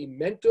they be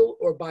mental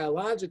or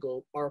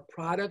biological, are a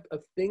product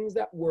of things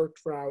that worked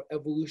for our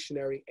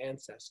evolutionary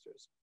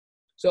ancestors.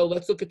 So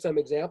let's look at some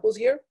examples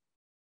here.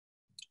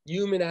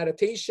 Human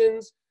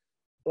adaptations,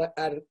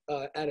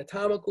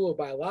 anatomical or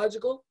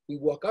biological. We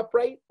walk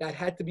upright. That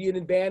had to be an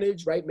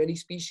advantage, right? Many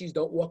species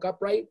don't walk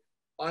upright.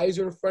 Eyes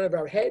are in front of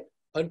our head.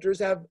 Hunters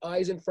have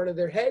eyes in front of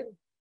their head.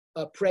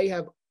 Prey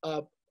have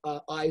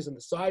eyes on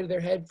the side of their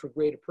head for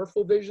greater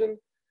peripheral vision,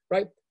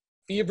 right?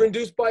 Fever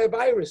induced by a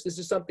virus. This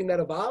is something that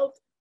evolved.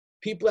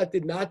 People that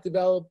did not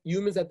develop,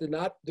 humans that did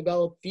not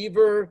develop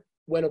fever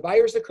when a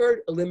virus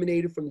occurred,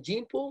 eliminated from the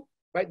gene pool,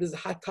 right? This is a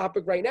hot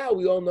topic right now.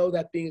 We all know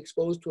that being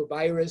exposed to a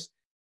virus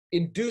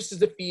induces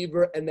the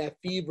fever, and that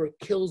fever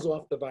kills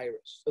off the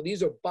virus. So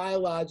these are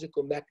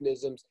biological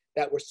mechanisms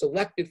that were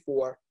selected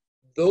for.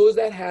 Those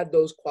that had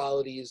those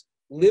qualities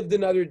lived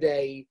another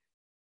day,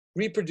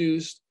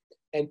 reproduced,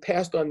 and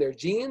passed on their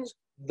genes.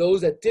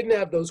 Those that didn't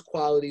have those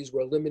qualities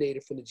were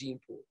eliminated from the gene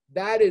pool.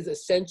 That is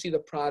essentially the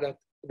product,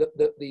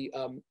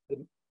 the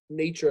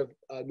nature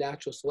of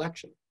natural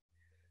selection.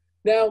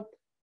 Now,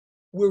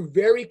 we're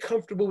very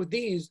comfortable with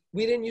these.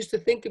 We didn't used to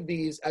think of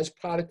these as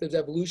product of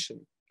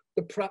evolution.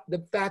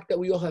 The fact that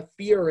we all have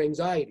fear or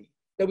anxiety,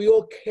 that we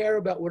all care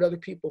about what other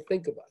people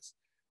think of us,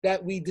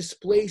 that we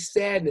display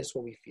sadness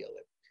when we feel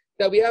it,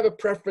 that we have a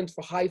preference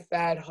for high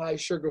fat, high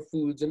sugar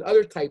foods and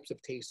other types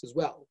of tastes as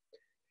well.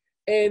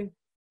 And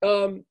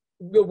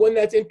the one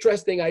that's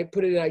interesting, I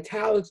put it in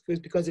italics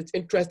because it's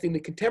interesting in the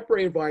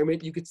contemporary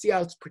environment. You could see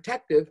how it's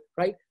protective,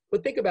 right?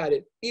 But think about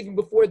it, even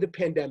before the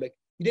pandemic,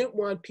 you didn't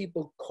want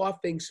people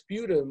coughing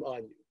sputum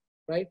on you,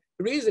 right?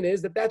 The reason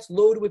is that that's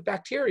loaded with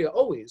bacteria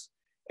always.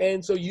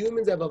 And so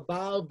humans have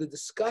evolved the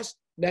disgust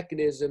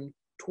mechanism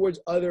towards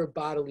other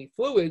bodily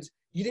fluids.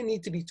 You didn't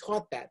need to be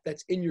taught that.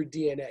 That's in your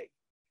DNA.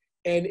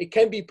 And it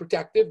can be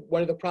protective.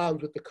 One of the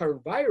problems with the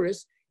current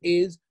virus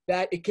is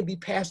that it can be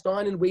passed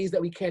on in ways that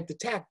we can't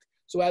detect.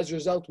 So as a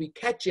result, we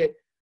catch it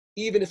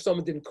even if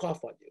someone didn't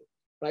cough on you,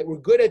 right? We're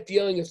good at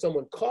dealing if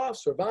someone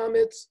coughs or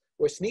vomits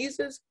or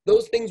sneezes.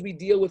 Those things we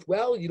deal with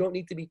well. You don't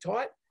need to be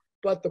taught.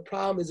 But the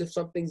problem is if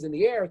something's in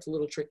the air, it's a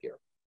little trickier.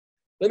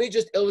 Let me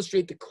just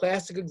illustrate the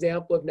classic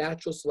example of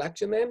natural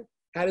selection then.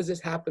 How does this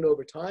happen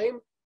over time?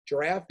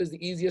 Giraffe is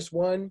the easiest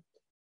one.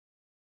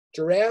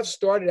 Giraffes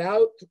started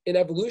out in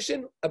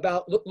evolution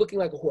about looking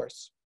like a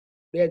horse.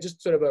 They had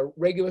just sort of a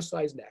regular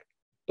sized neck.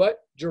 But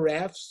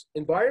giraffes'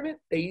 environment,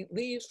 they eat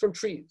leaves from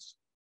trees.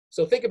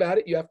 So think about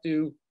it, you have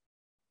to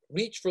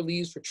reach for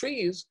leaves for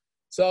trees.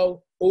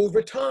 So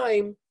over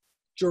time,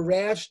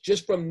 giraffes,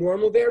 just from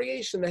normal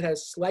variation that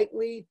has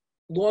slightly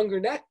longer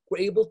neck, were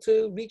able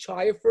to reach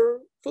higher for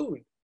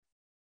food.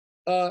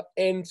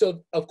 And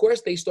so, of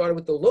course, they started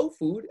with the low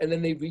food, and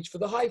then they reached for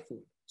the high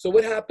food. So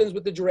what happens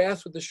with the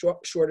giraffes with the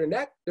shorter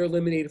neck? They're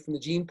eliminated from the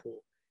gene pool.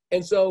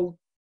 And so,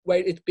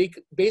 right, it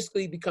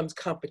basically becomes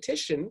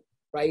competition,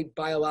 right,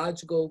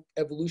 biological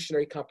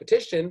evolutionary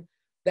competition,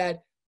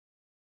 that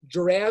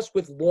giraffes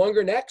with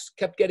longer necks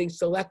kept getting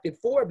selected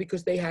for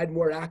because they had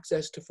more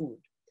access to food.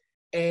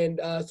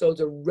 And so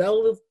it's a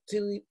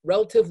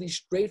relatively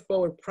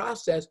straightforward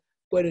process,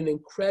 but an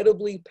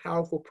incredibly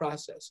powerful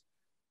process.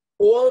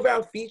 All of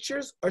our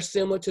features are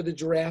similar to the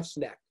giraffe's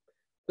neck.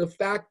 The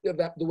fact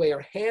that the way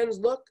our hands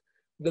look,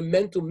 the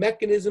mental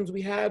mechanisms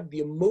we have, the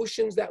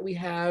emotions that we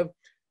have,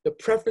 the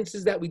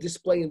preferences that we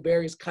display in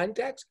various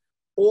contexts,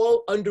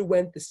 all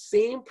underwent the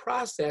same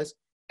process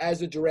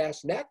as the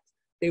giraffe's neck.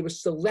 They were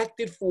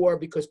selected for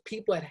because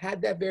people that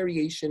had that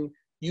variation,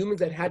 humans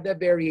that had that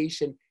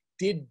variation,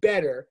 did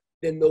better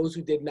than those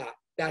who did not.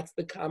 That's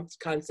the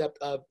concept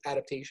of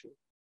adaptation.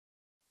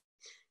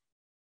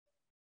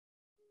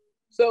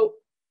 So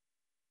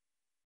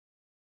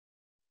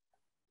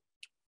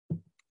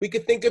we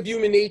could think of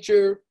human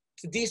nature.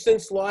 It's a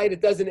decent slide.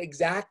 It doesn't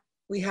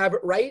exactly have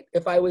it right.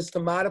 If I was to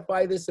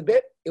modify this a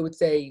bit, it would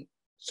say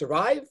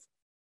survive,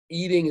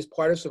 eating is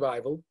part of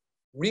survival,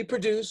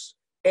 reproduce,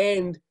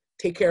 and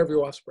take care of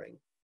your offspring.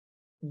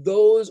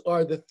 Those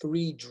are the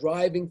three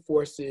driving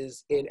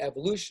forces in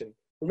evolution.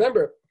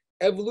 Remember,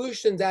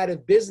 evolution's out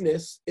of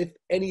business if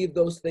any of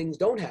those things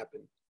don't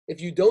happen.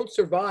 If you don't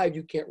survive,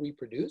 you can't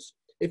reproduce.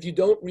 If you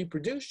don't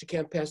reproduce, you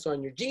can't pass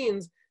on your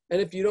genes. And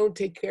if you don't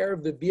take care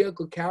of the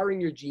vehicle carrying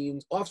your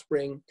genes,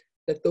 offspring,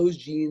 that those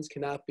genes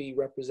cannot be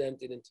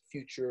represented into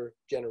future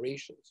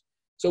generations.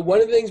 So one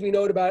of the things we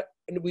know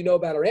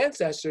about our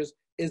ancestors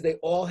is they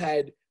all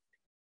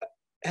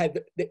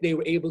they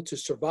were able to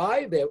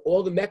survive. They have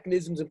all the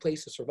mechanisms in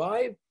place to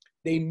survive.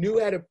 They knew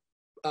how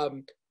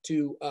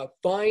to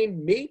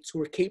find mates who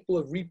were capable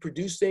of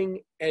reproducing,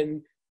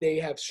 and they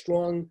have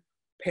strong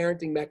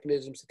parenting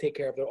mechanisms to take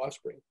care of their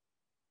offspring.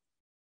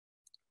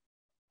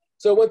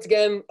 So once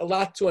again, a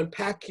lot to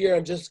unpack here.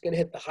 I'm just going to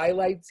hit the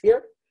highlights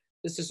here.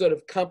 This is sort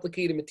of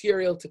complicated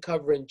material to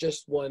cover in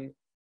just 1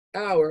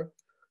 hour.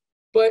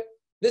 But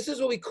this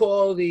is what we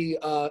call the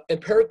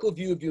empirical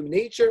view of human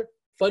nature,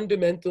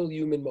 fundamental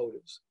human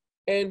motives.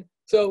 And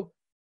so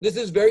This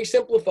is very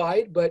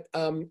simplified, but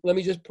let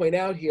me just point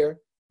out here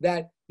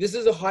that this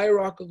is a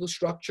hierarchical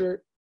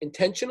structure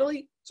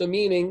intentionally. So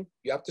meaning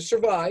you have to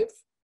survive.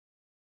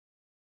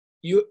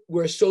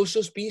 We're a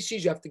social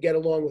species. You have to get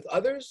along with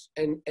others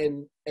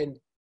and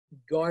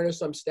garner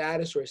some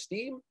status or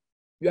esteem.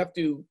 You have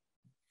to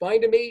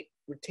find a mate,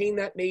 retain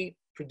that mate,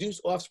 produce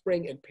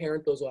offspring, and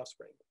parent those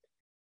offspring.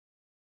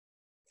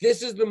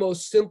 This is the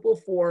most simple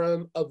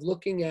form of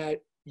looking at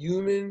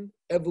human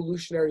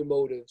evolutionary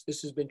motives.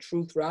 This has been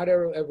true throughout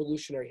our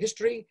evolutionary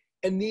history,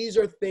 and these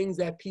are things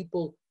that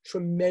people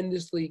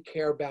tremendously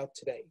care about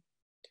today.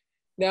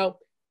 Now,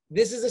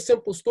 this is a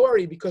simple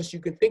story because you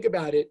can think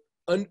about it.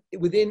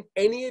 Within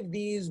any of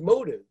these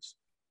motives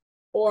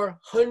are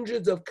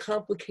hundreds of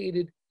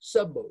complicated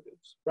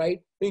sub-motives, right?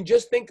 I mean,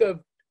 just think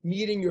of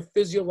meeting your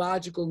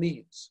physiological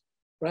needs,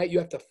 right? You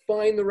have to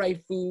find the right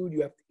food,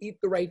 you have to eat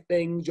the right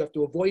things, you have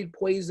to avoid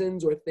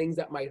poisons or things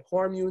that might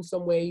harm you in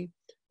some way.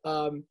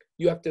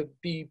 You have to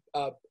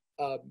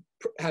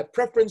have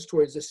preference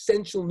towards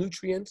essential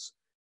nutrients.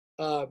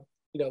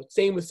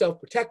 Same with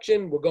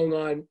self-protection. We're going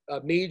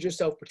on major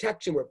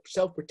self-protection. We're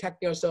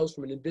self-protecting ourselves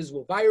from an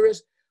invisible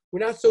virus.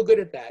 We're not so good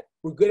at that.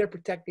 We're good at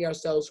protecting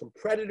ourselves from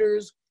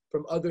predators,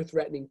 from other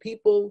threatening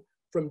people,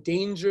 from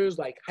dangers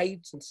like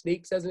heights and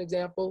snakes, as an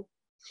example.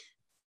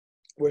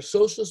 We're a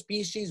social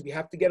species. We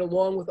have to get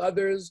along with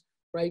others,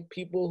 right?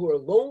 People who are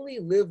lonely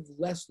live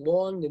less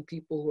long than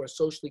people who are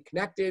socially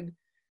connected.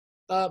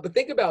 But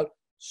think about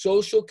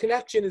social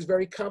connection is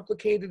very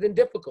complicated and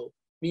difficult,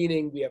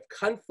 meaning we have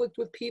conflict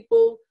with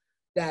people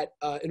that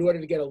in order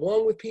to get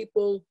along with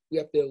people, we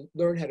have to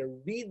learn how to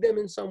read them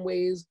in some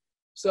ways.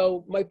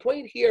 So my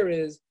point here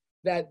is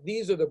that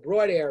these are the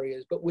broad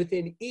areas, but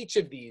within each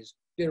of these,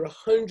 there are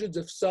hundreds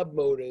of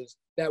sub-motives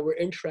that we're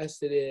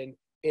interested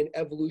in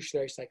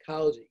evolutionary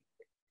psychology.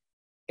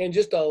 And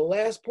just a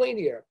last point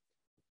here,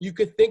 you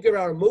could think of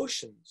our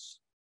emotions,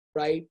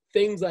 right?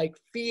 Things like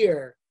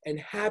fear and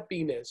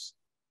happiness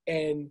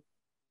and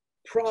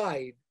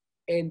pride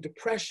and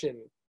depression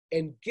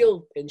and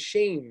guilt and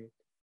shame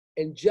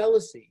and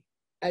jealousy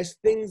as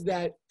things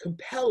that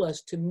compel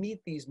us to meet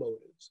these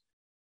motives.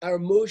 Our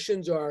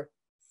emotions are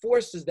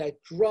forces that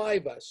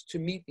drive us to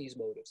meet these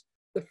motives.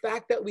 The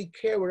fact that we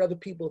care what other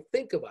people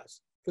think of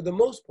us, for the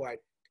most part,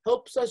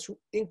 helps us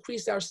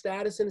increase our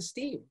status and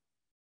esteem,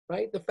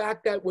 right? The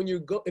fact that when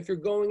if you're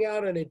going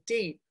out on a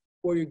date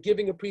or you're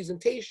giving a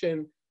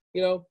presentation,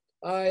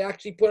 I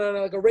actually put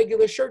on a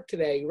regular shirt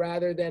today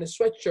rather than a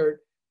sweatshirt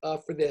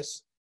for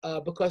this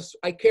because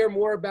I care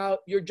more about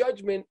your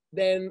judgment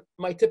than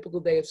my typical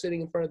day of sitting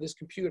in front of this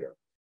computer.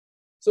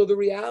 So the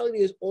reality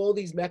is all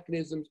these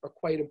mechanisms are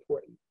quite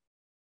important.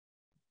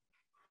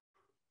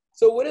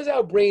 So what does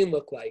our brain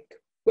look like?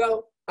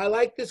 Well, I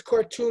like this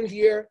cartoon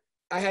here.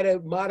 I had to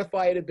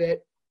modify it a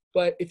bit,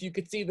 but if you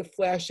could see the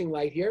flashing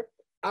light here,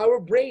 our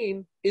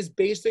brain is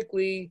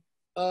basically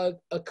a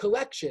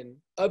collection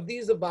of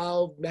these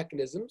evolved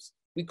mechanisms.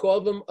 We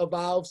call them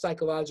evolved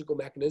psychological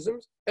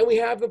mechanisms, and we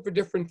have them for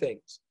different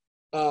things.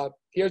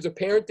 Here's a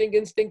parenting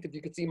instinct. If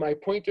you could see my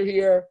pointer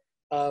here,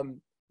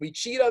 we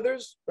cheat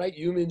others, right?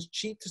 Humans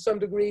cheat to some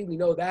degree. We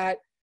know that.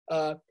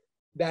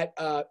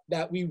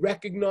 That we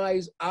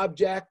recognize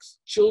objects.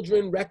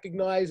 Children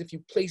recognize if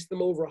you place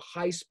them over a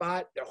high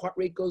spot, their heart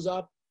rate goes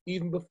up.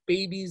 Even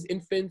babies,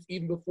 infants,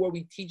 even before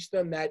we teach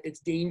them that it's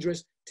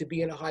dangerous to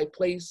be in a high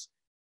place.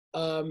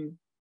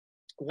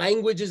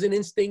 Language is an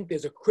instinct.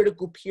 There's a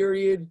critical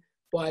period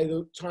by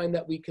the time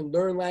that we can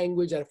learn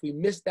language. And if we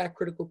miss that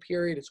critical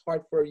period, it's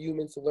hard for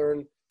humans to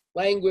learn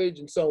language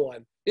and so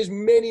on. There's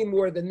many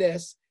more than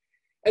this.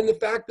 And the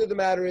fact of the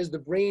matter is the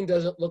brain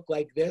doesn't look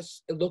like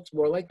this. It looks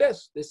more like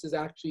this. This is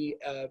actually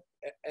a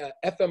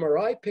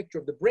fMRI picture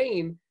of the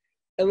brain.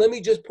 And let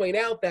me just point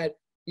out that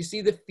you see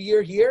the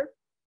fear here,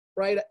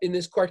 right, in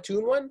this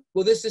cartoon one?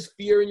 Well, this is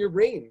fear in your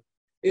brain.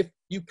 If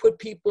you put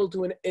people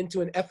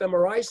into an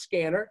fMRI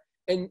scanner,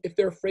 and if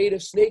they're afraid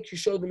of snakes, you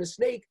show them a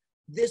snake,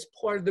 this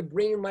part of the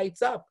brain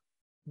lights up.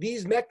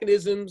 These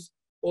mechanisms,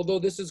 although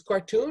this is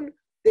cartoon,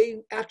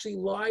 they actually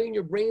lie in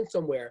your brain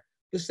somewhere.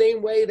 The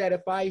same way that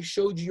if I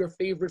showed you your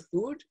favorite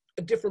food,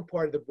 a different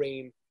part of the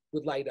brain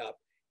would light up.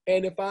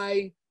 And if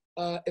I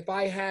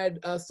had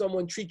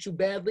someone treat you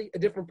badly, a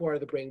different part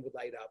of the brain would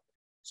light up.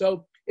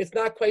 So it's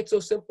not quite so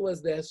simple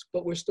as this,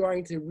 but we're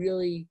starting to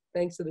really,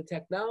 thanks to the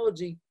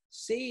technology,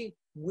 see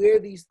where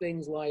these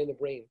things lie in the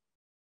brain.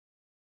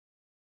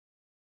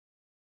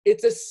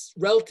 It's a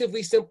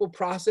relatively simple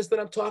process that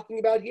I'm talking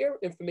about here,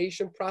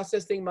 information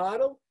processing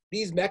model.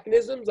 These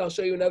mechanisms, I'll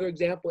show you another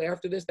example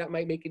after this that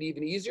might make it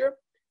even easier.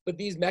 But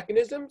these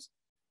mechanisms,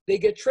 they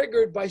get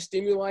triggered by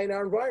stimuli in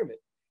our environment,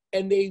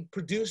 and they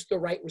produce the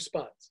right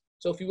response.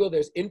 So if you will,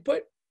 there's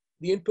input.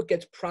 The input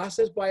gets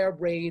processed by our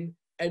brain,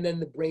 and then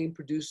the brain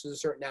produces a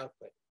certain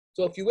output.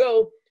 So if you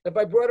will, if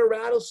I brought a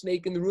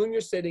rattlesnake in the room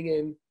you're sitting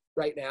in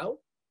right now,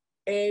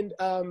 and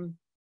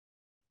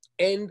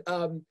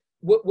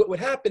what would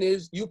happen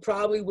is you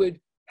probably would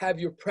have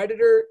your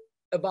predator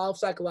evolved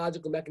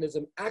psychological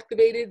mechanism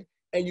activated,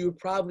 and you would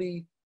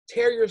probably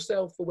tear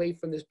yourself away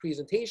from this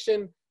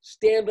presentation,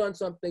 stand on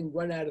something,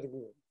 run out of the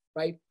room,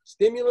 right?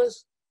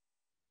 Stimulus,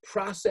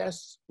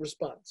 process,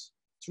 response.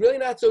 It's really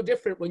not so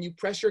different when you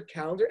press your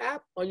calendar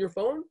app on your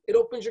phone, it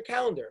opens your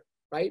calendar,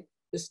 right?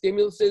 The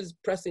stimulus is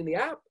pressing the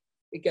app,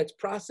 it gets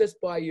processed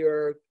by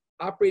your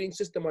operating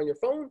system on your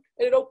phone,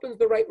 and it opens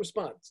the right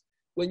response.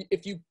 When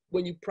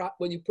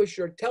you push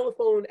your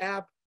telephone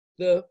app,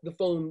 the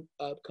phone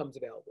comes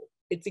available.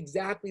 It's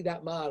exactly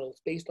that model.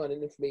 It's based on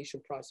an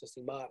information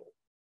processing model.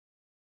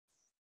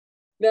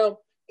 Now,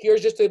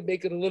 here's just to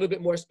make it a little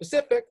bit more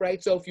specific,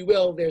 right? So if you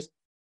will, there's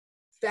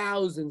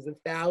thousands and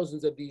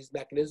thousands of these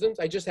mechanisms.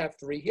 I just have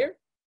 3 here.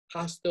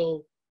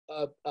 Hostile,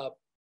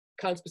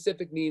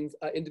 conspecific means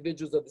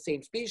individuals of the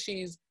same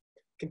species,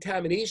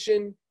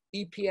 contamination,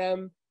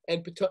 EPM,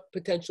 and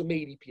potential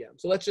mate EPM.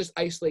 So let's just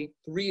isolate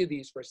 3 of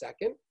these for a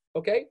second,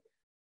 okay?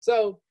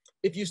 So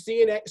if you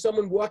see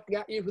someone walking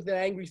at you with an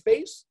angry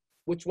face,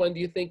 which one do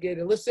you think it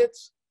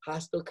elicits?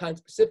 Hostile,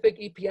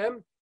 conspecific,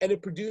 EPM, and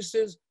it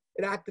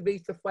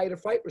activates the fight or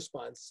flight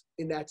response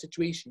in that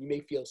situation. You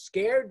may feel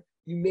scared.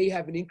 You may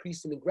have an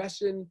increase in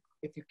aggression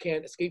if you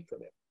can't escape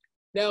from it.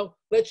 Now,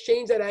 let's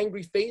change that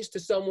angry face to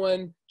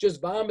someone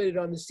just vomited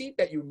on the seat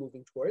that you're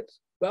moving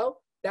towards.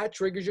 Well, that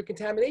triggers your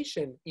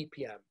contamination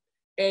EPM.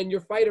 And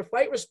your fight or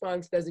flight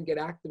response doesn't get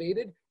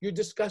activated. Your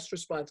disgust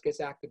response gets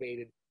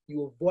activated.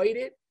 You avoid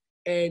it.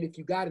 And if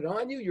you got it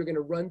on you, you're going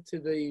to run to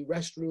the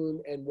restroom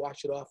and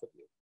wash it off of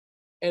you.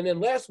 And then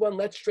last one,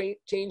 let's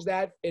change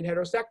that in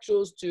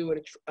heterosexuals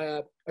to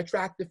an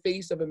attractive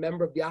face of a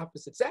member of the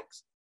opposite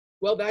sex.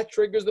 Well, that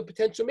triggers the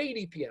potential mate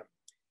EPM.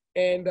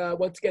 And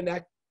once again,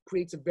 that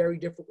creates a very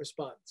different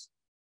response.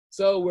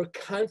 So we're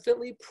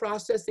constantly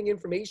processing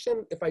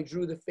information. If I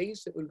drew the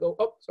face, it would go,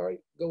 go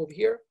over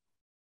here.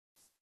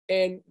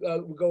 And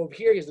we'll go over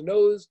here, here's the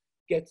nose,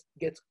 gets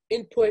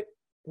input,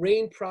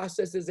 brain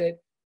processes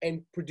it,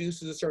 and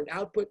produces a certain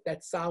output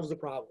that solves the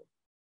problem.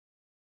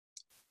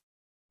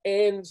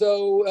 And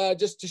so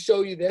just to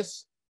show you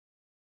this,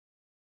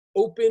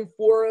 open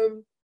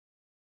forum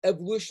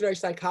evolutionary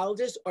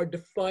psychologists are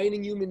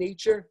defining human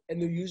nature,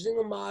 and they're using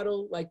a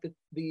model like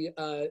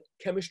the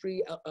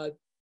chemistry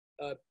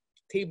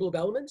table of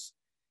elements,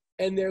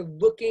 and they're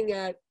looking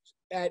at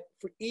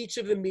for each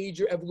of the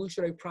major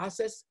evolutionary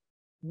process,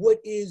 what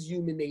is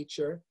human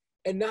nature,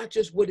 and not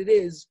just what it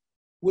is,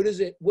 what's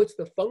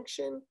the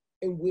function,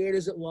 and where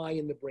does it lie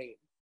in the brain?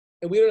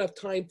 And we don't have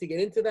time to get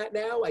into that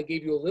now. I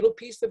gave you a little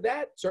piece of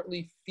that.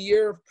 Certainly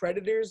fear of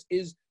predators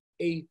is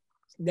a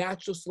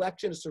natural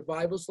selection, a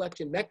survival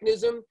selection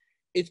mechanism.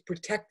 It's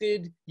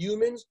protected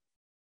humans.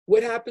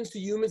 What happens to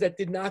humans that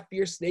did not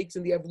fear snakes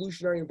in the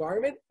evolutionary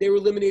environment? They were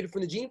eliminated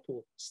from the gene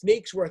pool.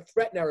 Snakes were a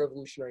threat in our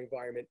evolutionary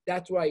environment.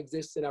 That's why it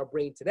exists in our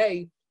brain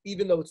today,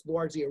 even though it's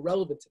largely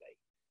irrelevant today.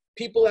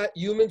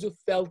 Humans who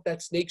felt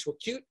that snakes were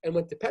cute and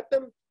went to pet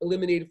them,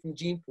 eliminated from the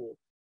gene pool.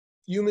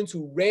 Humans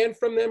who ran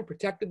from them,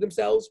 protected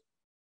themselves,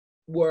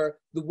 were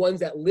the ones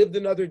that lived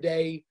another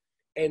day.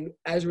 And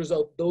as a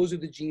result, those are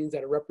the genes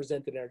that are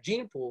represented in our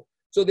gene pool.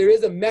 So there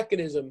is a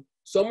mechanism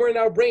somewhere in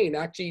our brain.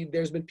 Actually,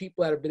 there's been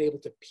people that have been able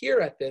to peer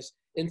at this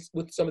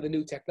with some of the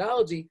new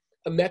technology,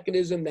 a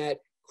mechanism that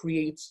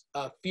creates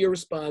a fear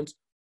response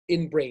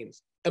in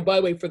brains. And by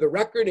the way, for the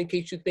record, in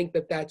case you think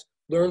that that's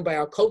learned by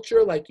our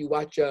culture, like you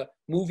watch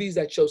movies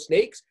that show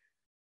snakes,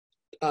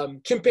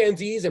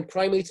 chimpanzees and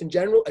primates in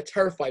general are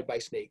terrified by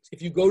snakes.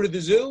 If you go to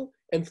the zoo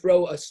and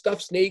throw a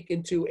stuffed snake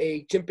into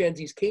a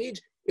chimpanzee's cage,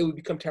 it would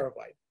become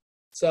terrified.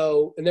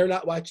 So, and they're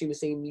not watching the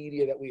same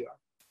media that we are.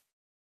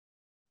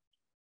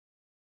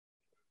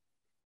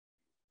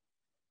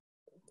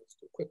 Let's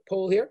do a quick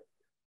poll here.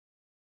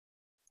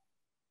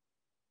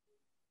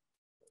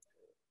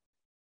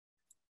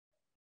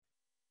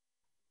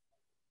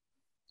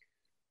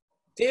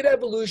 Did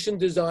evolution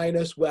design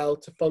us well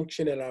to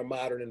function in our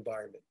modern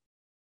environment?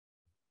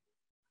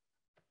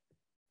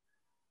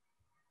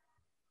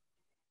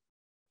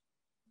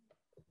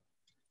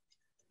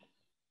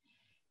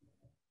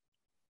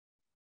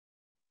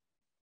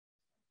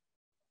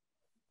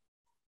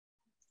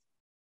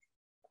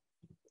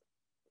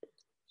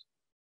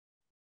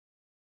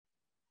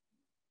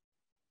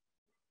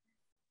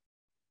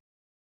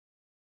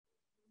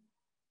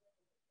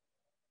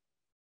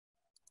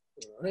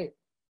 All right.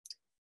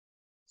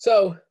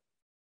 So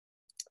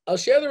I'll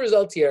share the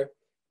results here.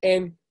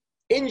 And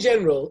in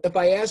general, if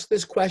I ask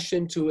this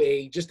question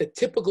to just a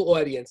typical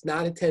audience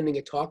not attending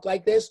a talk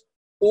like this,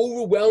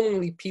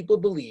 overwhelmingly people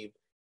believe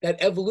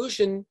that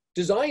evolution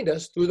designed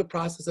us through the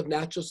process of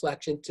natural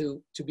selection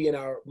to be in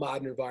our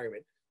modern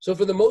environment. So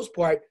for the most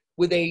part,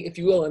 with if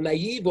you will, a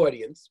naive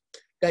audience,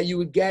 that you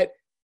would get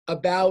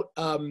about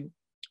 90%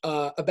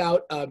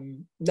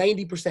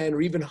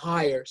 or even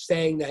higher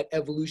saying that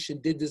evolution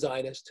did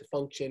design us to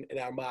function in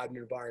our modern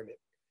environment.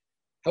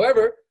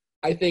 However,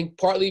 I think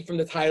partly from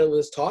the title of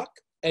this talk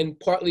and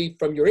partly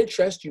from your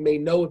interest, you may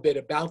know a bit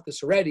about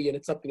this already, and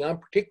it's something I'm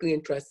particularly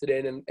interested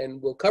in,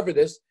 and we'll cover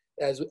this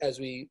as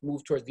we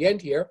move towards the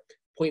end here.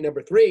 Point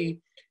number 3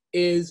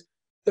 is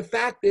the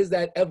fact is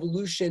that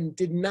evolution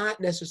did not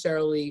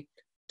necessarily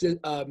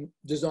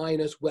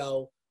design us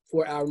well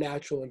for our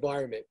natural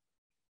environment.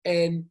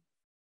 And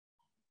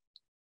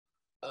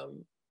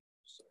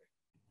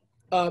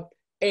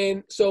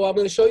and so I'm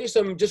going to show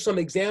you just some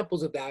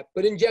examples of that.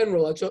 But in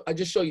general, I'll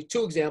just show you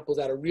two examples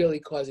that are really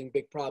causing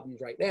big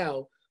problems right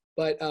now.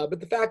 But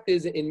the fact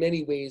is, in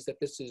many ways, that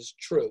this is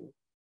true.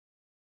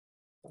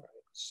 All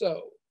right,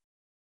 so,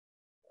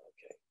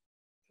 okay,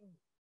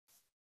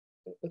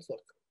 let's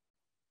look.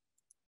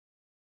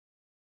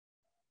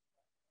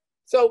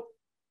 So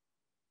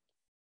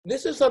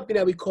this is something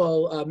that we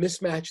call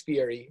mismatch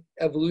theory,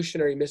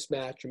 evolutionary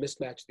mismatch or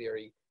mismatch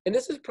theory. And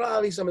this is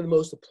probably some of the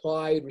most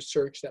applied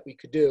research that we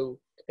could do.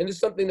 And it's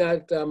something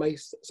that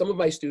some of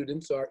my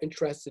students are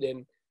interested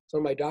in, some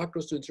of my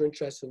doctoral students are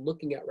interested in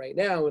looking at right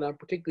now, and I'm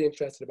particularly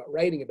interested about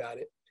writing about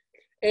it.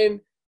 And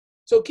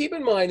so keep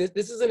in mind,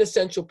 this is an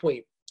essential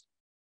point.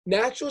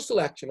 Natural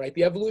selection, right,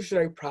 the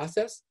evolutionary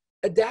process,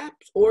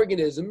 adapts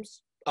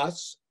organisms,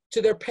 us,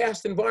 to their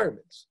past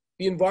environments,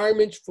 the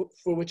environment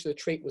for which the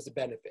trait was a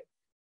benefit.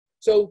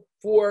 So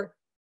for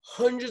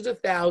hundreds of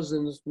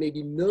thousands,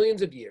 maybe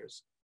millions of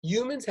years,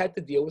 humans had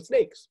to deal with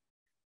snakes.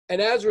 And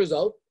as a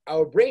result,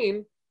 our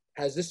brain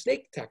has a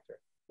snake detector.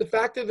 The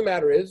fact of the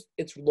matter is,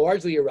 it's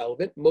largely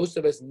irrelevant. Most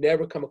of us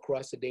never come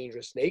across a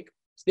dangerous snake.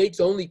 Snakes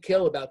only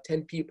kill about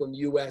 10 people in the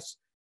US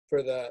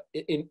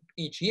in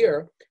each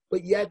year,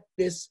 but yet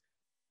this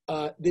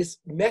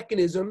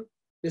mechanism,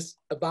 this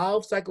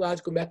evolved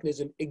psychological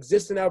mechanism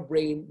exists in our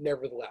brain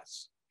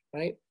nevertheless,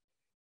 right?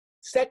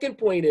 Second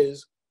point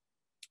is,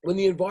 when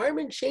the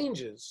environment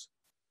changes,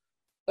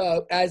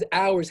 as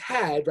ours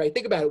had, right?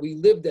 Think about it.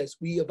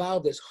 We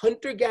evolved as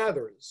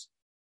hunter-gatherers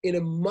in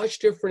a much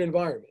different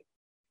environment.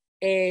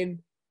 And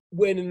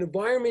when an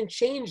environment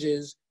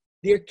changes,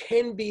 there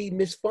can be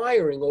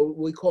misfiring, or what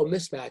we call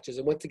mismatches.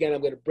 And once again,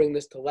 I'm going to bring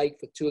this to light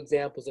with two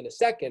examples in a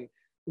second,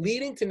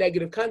 leading to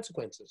negative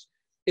consequences.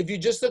 If you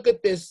just look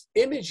at this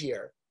image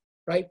here,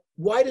 right?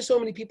 Why do so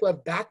many people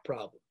have back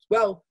problems?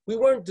 Well, we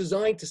weren't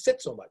designed to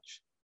sit so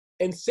much.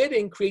 And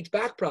sitting creates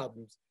back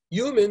problems.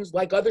 Humans,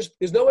 like others,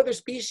 there's no other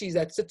species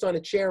that sits on a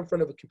chair in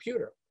front of a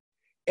computer.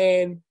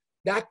 And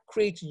that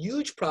creates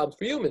huge problems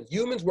for humans.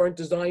 Humans weren't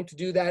designed to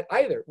do that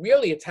either.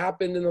 Really, it's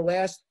happened in the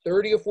last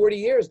 30 or 40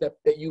 years that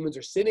humans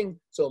are sitting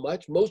so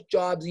much. Most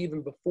jobs,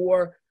 even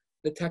before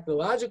the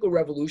technological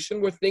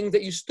revolution, were things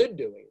that you stood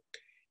doing.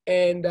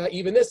 And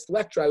even this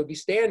lecture, I would be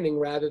standing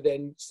rather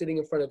than sitting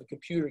in front of a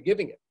computer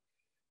giving it.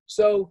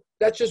 So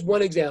that's just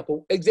one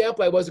example.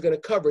 Example I wasn't going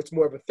to cover. It's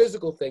more of a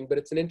physical thing, but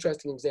it's an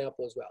interesting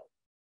example as well.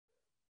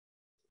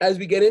 As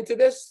we get into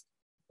this,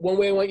 one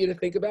way I want you to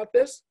think about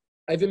this,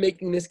 I've been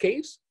making this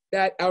case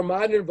that our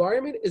modern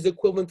environment is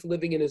equivalent to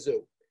living in a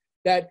zoo.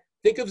 That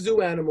think of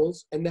zoo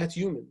animals, and that's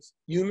humans.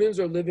 Humans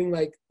are living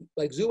like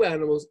zoo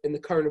animals in the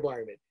current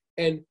environment.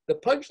 And the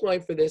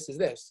punchline for this is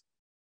this: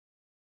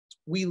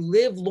 we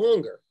live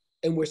longer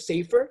and we're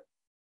safer,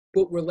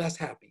 but we're less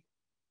happy.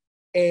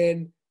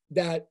 And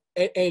I'm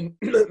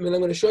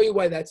going to show you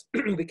why that's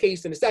the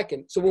case in a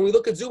second. So when we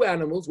look at zoo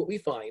animals, what we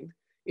find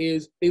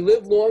is they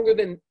live longer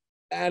than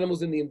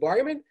animals in the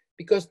environment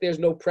because there's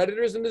no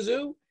predators in the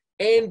zoo,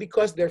 and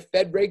because they're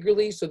fed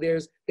regularly, so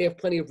they have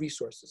plenty of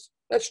resources.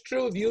 That's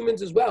true of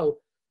humans as well.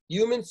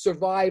 Humans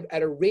survive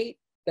at a rate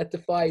that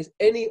defies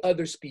any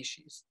other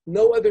species.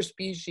 No other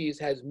species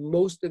has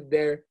most of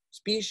their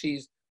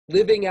species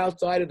living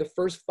outside of the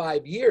first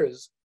 5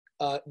 years,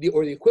 or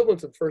the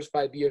equivalent of the first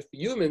 5 years for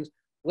humans,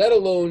 let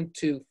alone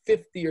to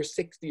 50 or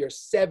 60 or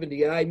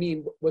 70. And I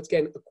mean, what's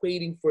again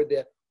equating for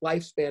the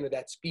lifespan of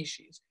that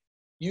species.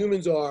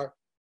 Humans are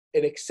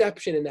an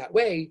exception in that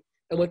way.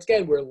 And once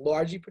again, we're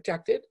largely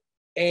protected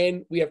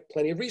and we have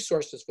plenty of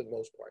resources for the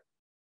most part,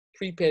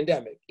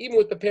 pre-pandemic. Even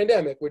with the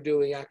pandemic, we're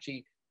doing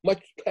actually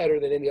much better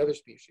than any other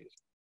species.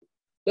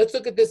 Let's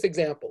look at this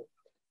example.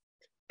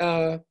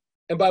 And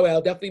by the way,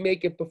 I'll definitely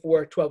make it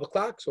before 12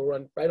 o'clock, so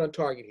we're right on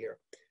target here.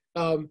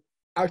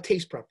 Our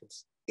taste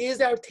preference.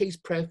 Is our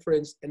taste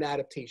preference an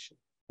adaptation?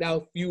 Now,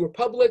 if you were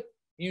public,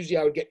 usually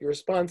I would get your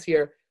response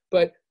here,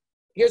 but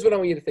here's what I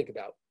want you to think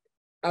about.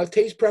 Our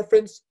taste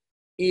preference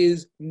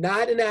is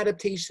not an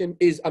adaptation,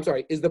 is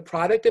the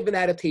product of an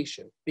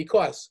adaptation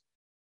because,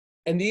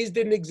 and these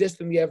didn't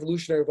exist in the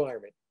evolutionary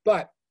environment,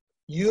 but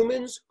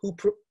humans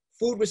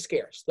food was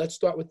scarce. Let's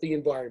start with the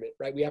environment,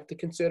 right? We have to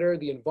consider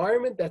the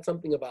environment that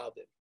something evolved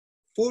in.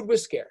 Food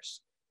was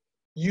scarce.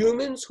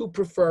 Humans who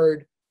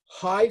preferred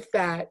high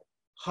fat,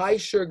 high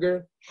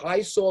sugar,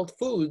 high salt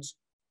foods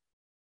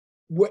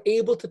were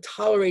able to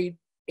tolerate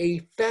a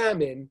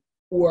famine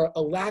or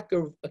a lack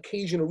of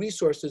occasional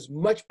resources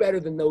much better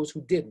than those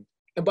who didn't.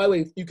 And by the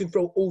way, you can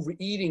throw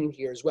overeating in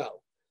here as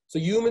well. So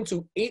humans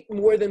who ate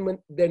more than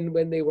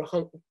they were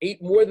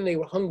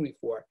hungry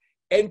for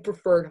and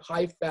preferred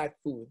high-fat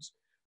foods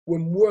were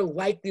more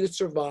likely to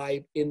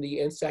survive in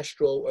the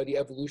ancestral or the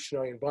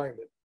evolutionary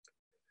environment.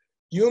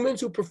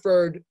 Humans who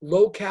preferred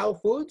low-cal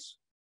foods,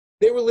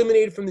 they were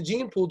eliminated from the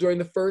gene pool during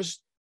the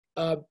first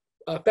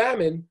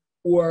famine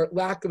or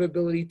lack of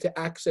ability to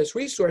access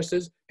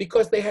resources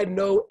because they had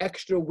no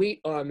extra weight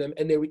on them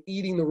and they were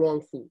eating the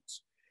wrong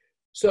foods.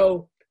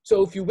 So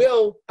So if you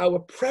will, our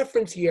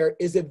preference here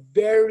is a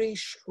very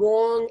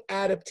strong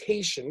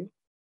adaptation,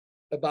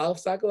 evolved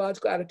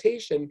psychological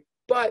adaptation,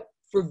 but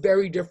for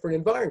very different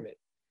environment.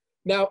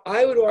 Now,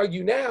 I would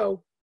argue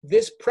now,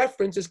 this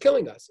preference is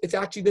killing us. It's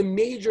actually the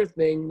major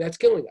thing that's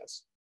killing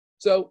us.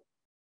 So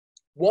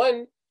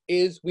one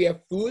is we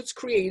have foods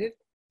created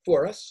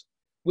for us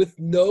with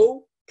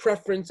no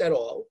preference at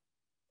all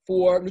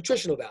for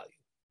nutritional value.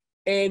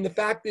 And the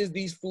fact is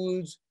these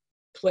foods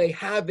play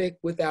havoc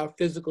with our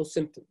physical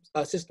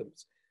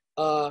systems,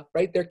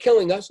 right? They're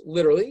killing us,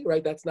 literally,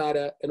 right? That's not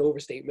an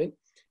overstatement.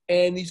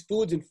 And these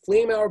foods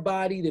inflame our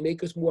body. They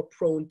make us more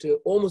prone to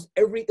almost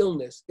every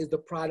illness is the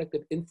product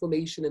of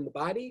inflammation in the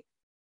body,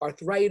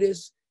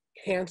 arthritis,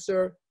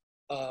 cancer,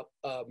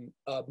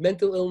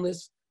 mental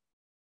illness.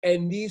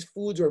 And these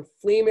foods are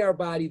inflaming our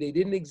body. They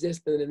didn't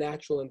exist in a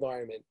natural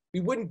environment. We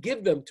wouldn't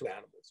give them to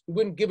animals. We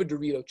wouldn't give a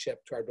Dorito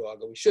chip to our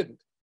dog, and we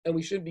shouldn't. And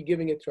we shouldn't be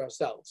giving it to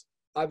ourselves.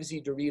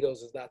 Obviously,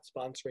 Doritos is not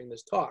sponsoring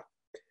this talk.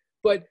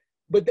 But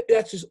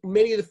that's just,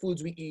 many of the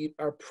foods we eat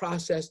are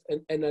processed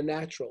and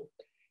unnatural.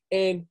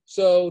 And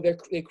so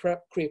they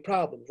create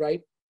problems,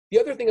 right? The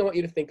other thing I want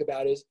you to think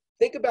about is,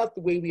 think about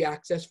the way we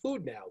access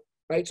food now,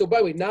 right? So by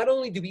the way, not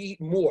only do we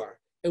eat more,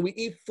 and we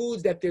eat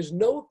foods that there's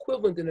no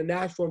equivalent in a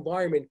natural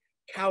environment,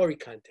 calorie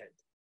content,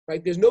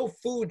 right? There's no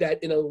food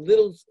that in a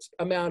little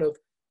amount of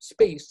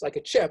space, like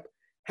a chip,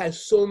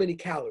 has so many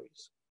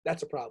calories.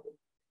 That's a problem.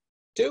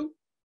 Two,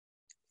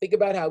 think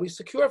about how we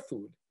secure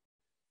food.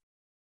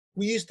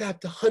 We used to have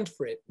to hunt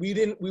for it.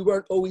 We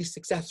weren't always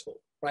successful,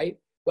 right?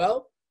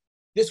 Well,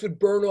 this would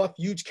burn off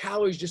huge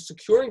calories just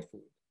securing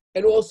food.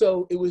 And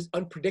also, it was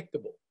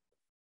unpredictable.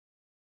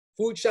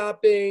 Food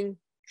shopping,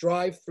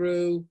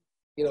 drive-through,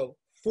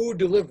 food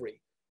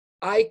delivery.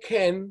 I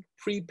can,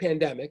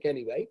 pre-pandemic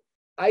anyway,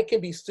 I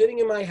can be sitting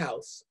in my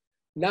house,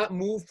 not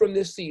move from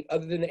this seat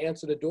other than to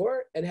answer the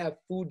door and have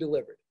food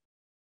delivered.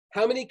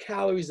 How many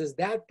calories does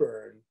that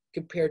burn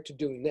compared to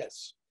doing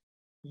this?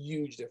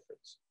 Huge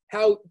difference.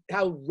 How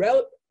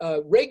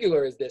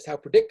regular is this? How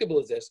predictable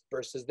is this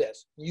versus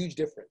this? Huge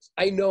difference.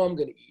 I know I'm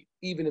going to eat,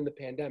 even in the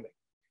pandemic.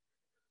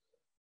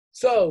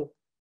 So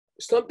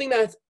something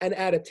that's an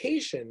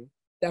adaptation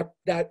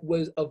that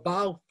was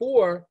evolved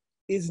for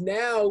is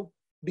now,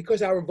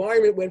 because our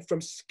environment went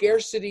from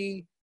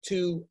scarcity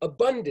to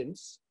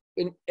abundance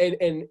and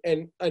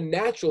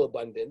unnatural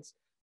abundance,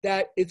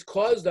 that it's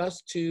caused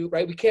us to,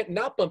 right? We can't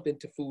not bump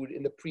into food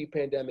in the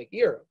pre-pandemic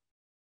era.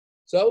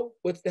 So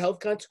what's the health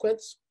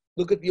consequence?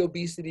 Look at the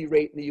obesity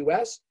rate in the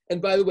US.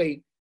 And by the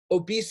way,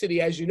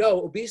 obesity, as you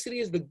know,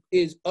 obesity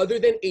is other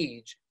than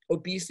age,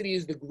 obesity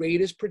is the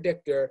greatest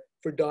predictor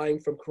for dying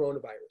from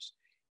coronavirus.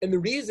 And the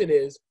reason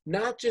is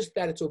not just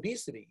that it's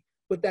obesity,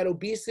 but that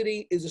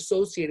obesity is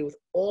associated with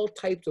all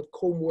types of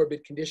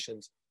comorbid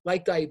conditions,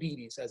 like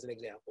diabetes, as an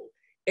example.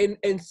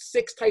 And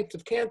 6 types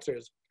of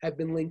cancers have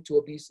been linked to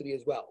obesity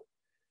as well.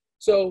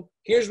 So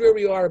here's where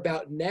we are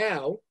about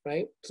now,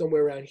 right?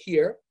 Somewhere around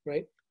here,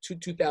 right? To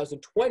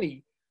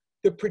 2020.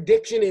 The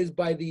prediction is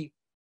by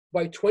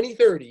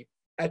 2030,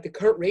 at the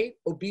current rate,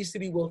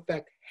 obesity will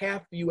affect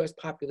half the US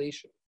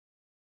population.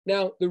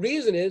 Now, the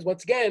reason is,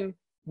 once again,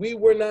 we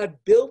were not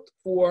built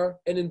for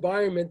an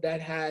environment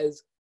that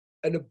has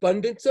an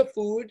abundance of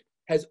food,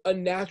 has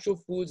unnatural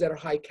foods that are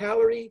high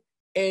calorie,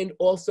 and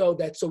also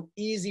that's so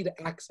easy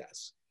to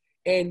access.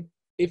 And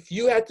if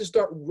you had to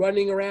start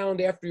running around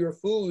after your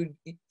food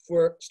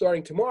for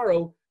starting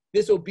tomorrow,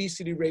 this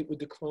obesity rate would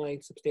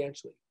decline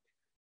substantially.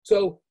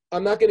 So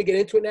I'm not going to get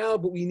into it now,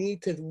 but we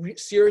need to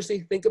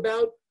seriously think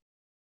about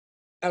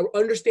our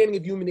understanding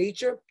of human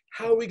nature.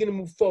 How are we going to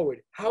move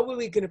forward? How are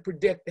we going to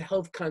predict the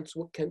health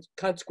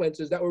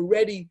consequences that were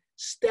already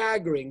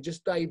staggering?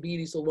 Just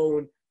diabetes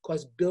alone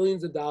costs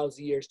billions of dollars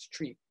a year to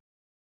treat.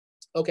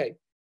 Okay,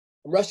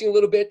 I'm rushing a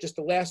little bit, just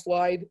the last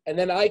slide, and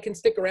then I can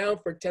stick around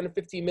for 10 or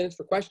 15 minutes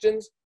for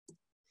questions,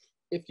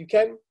 if you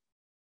can.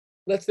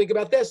 Let's think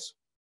about this.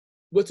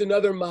 What's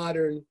another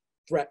modern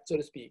threat, so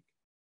to speak?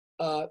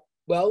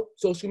 Well,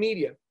 social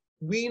media.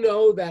 We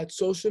know that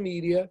social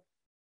media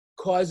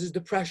causes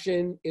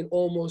depression in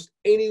almost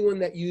anyone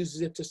that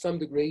uses it to some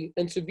degree,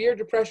 and severe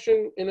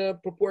depression in a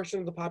proportion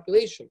of the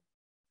population.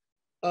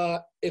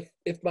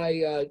 If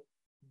my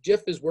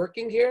GIF is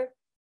working here,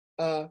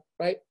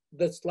 right,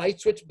 the light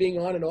switch being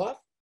on and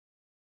off,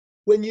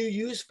 when you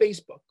use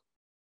Facebook,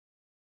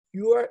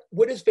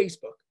 what is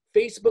Facebook?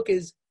 Facebook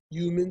is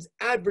humans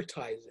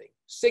advertising,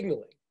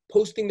 signaling,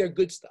 posting their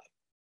good stuff.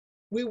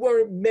 We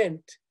weren't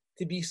meant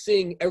to be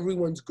seeing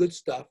everyone's good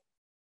stuff,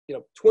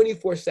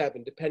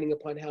 24/7, depending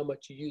upon how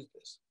much you use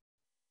this.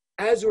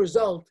 As a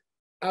result,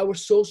 our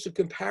social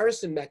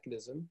comparison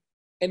mechanism,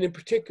 and in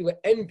particular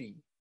envy,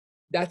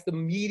 that's the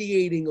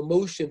mediating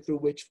emotion through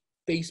which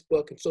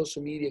Facebook and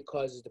social media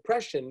causes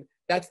depression.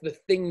 That's the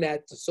thing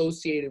that's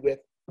associated with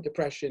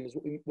depression, is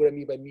what I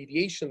mean by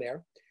mediation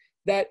there,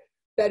 that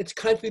it's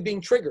constantly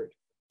being triggered.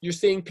 You're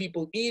seeing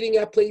people eating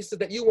at places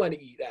that you want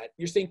to eat at.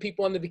 You're seeing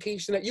people on the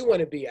vacation that you want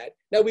to be at.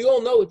 Now, we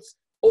all know it's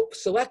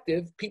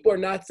selective. People are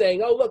not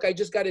saying, oh, look, I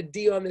just got a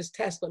D on this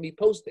test, let me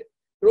post it.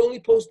 They're only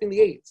posting the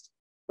A's,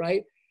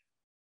 right?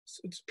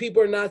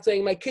 People are not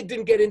saying, my kid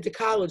didn't get into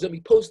college, let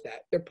me post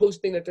that. They're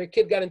posting that their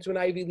kid got into an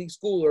Ivy League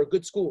school or a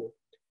good school.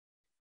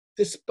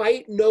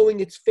 Despite knowing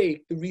it's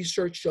fake, the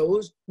research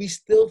shows we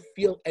still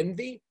feel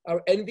envy.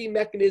 Our envy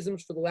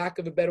mechanisms, for the lack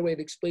of a better way of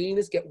explaining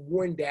this, get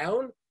worn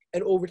down.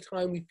 And over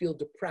time, we feel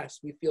depressed.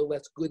 We feel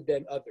less good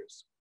than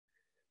others.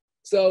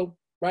 So,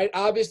 right,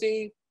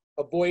 obviously,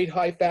 avoid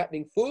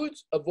high-fattening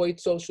foods, avoid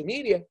social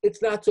media.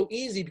 It's not so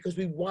easy because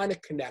we want to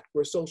connect.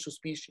 We're a social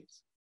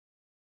species.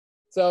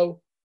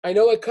 So I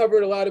know I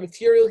covered a lot of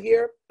material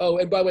here. Oh,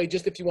 and by the way,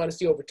 just if you want to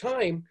see over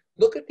time,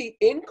 look at the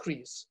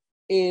increase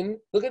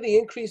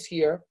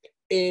here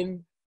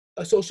in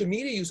social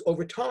media use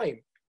over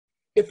time.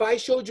 If I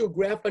showed you a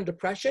graph on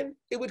depression,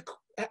 it would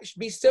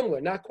be similar,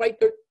 not quite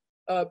the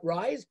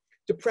rise.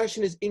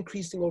 Depression is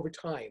increasing over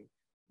time.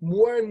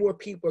 More and more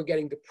people are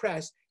getting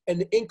depressed, and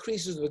the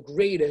increases are the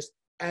greatest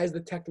as the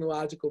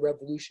technological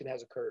revolution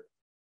has occurred.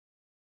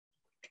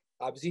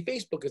 Obviously,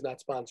 Facebook is not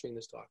sponsoring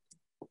this talk.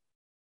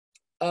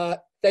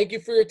 Thank you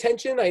for your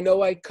attention. I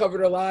know I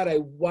covered a lot. I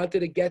wanted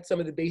to get some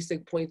of the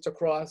basic points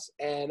across,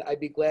 and I'd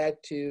be glad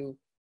to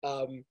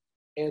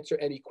answer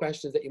any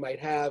questions that you might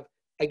have.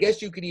 I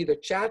guess you could either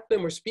chat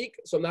them or speak,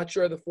 so I'm not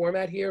sure of the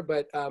format here,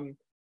 but let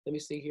me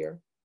see here.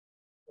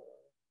 I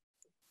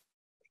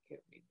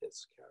can't read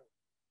this, Carol.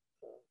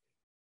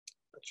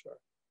 Not sure.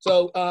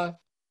 So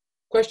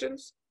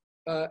questions?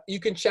 You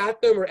can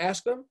chat them or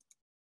ask them.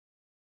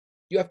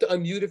 You have to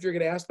unmute if you're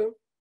going to ask them.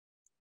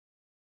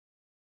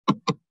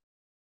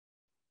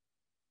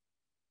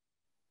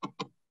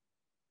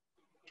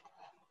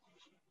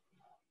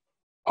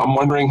 I'm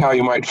wondering how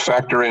you might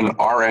factor in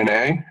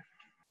RNA.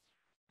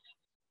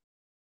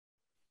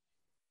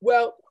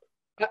 Well,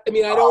 I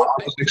mean, I don't.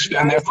 I'll just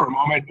extend that for a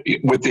moment.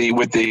 With the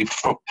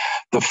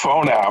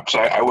phone apps,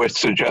 I would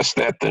suggest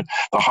that the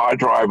hard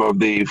drive of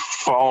the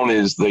phone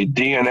is the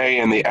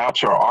DNA and the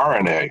apps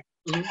are RNA.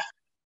 Mm-hmm.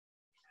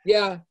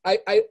 Yeah,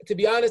 to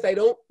be honest, I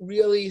don't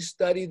really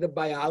study the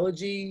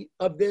biology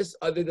of this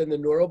other than the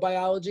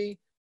neurobiology,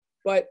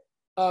 but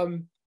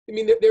I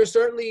mean, there's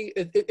certainly,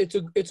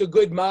 it's a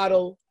good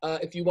model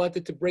if you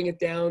wanted to bring it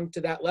down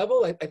to that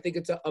level. I think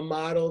it's a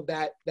model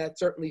that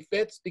certainly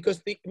fits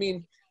because,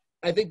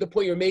 I think the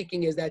point you're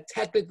making is that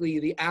technically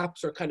the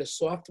apps are kind of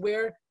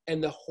software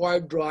and the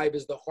hard drive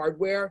is the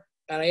hardware.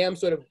 And I am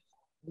sort of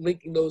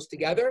linking those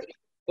together.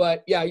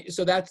 But yeah,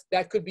 so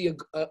that could be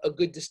a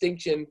good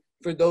distinction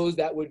for those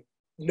that would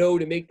know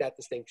to make that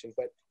distinction.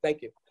 But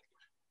thank you.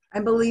 I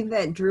believe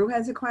that Drew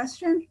has a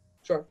question.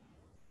 Sure.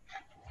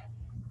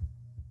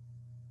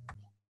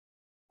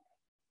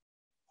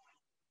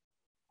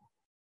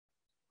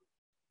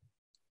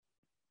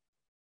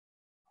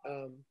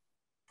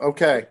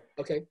 Okay.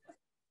 Okay.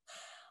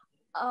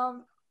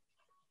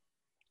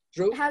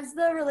 Drew? Has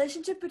the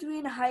relationship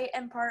between height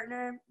and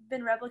partner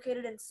been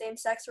replicated in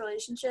same-sex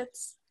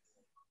relationships?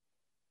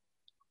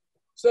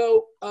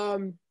 So, I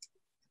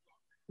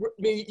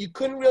mean, you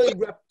couldn't really,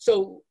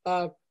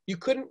 you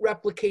couldn't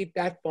replicate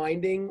that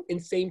finding in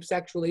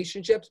same-sex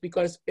relationships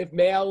because if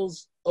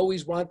males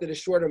always wanted a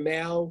shorter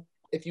male,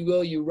 if you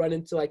will, you run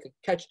into like a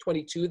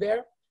catch-22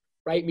 there,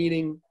 right?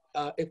 Meaning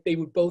if they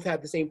would both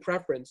have the same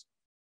preference.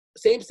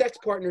 Same-sex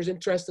partners,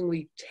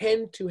 interestingly,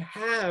 tend to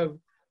have,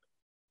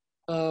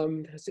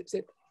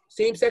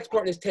 same-sex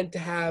partners tend to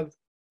have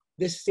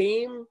the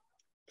same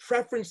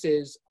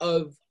preferences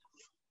of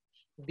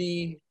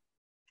the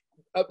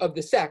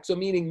sex. So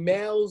meaning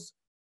males,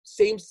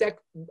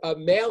 same-sex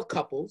male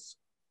couples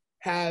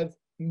have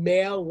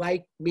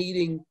male-like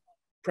mating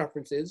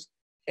preferences,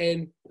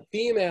 and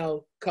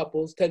female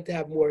couples tend to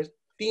have more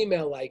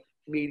female-like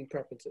mating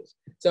preferences.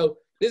 So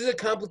this is a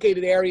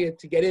complicated area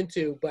to get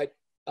into, but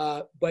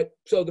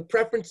so the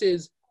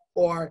preferences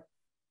are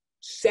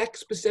sex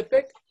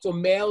specific. So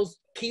males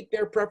keep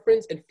their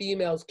preference and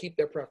females keep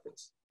their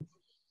preference.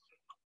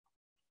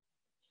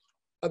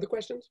 Other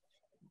questions?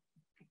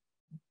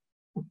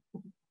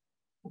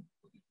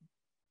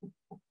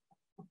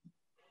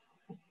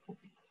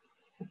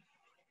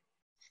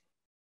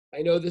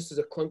 I know this is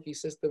a clunky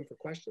system for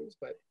questions,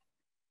 but.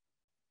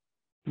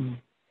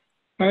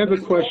 I have a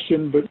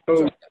question, but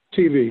no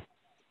TV.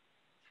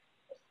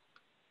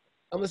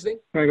 I'm listening.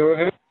 Can I go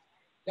ahead?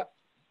 Yep.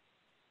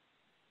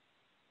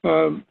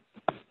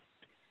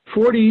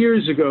 40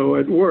 years ago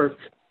at work,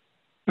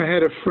 I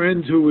had a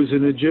friend who was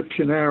an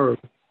Egyptian Arab,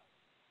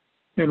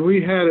 and we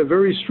had a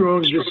very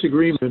strong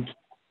disagreement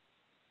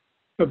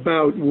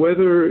about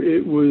whether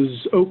it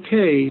was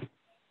okay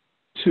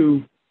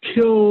to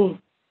kill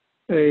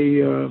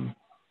a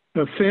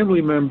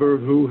family member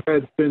who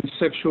had been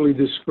sexually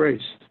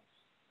disgraced.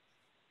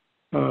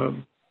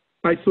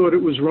 I thought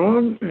it was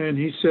wrong, and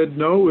he said,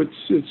 no,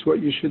 it's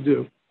what you should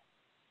do.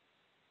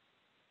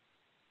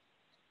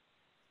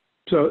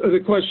 So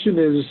the question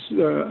is,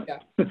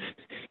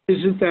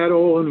 isn't that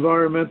all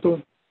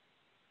environmental?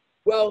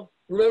 Well,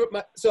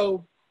 remember,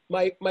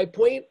 my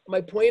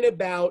point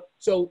about,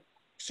 so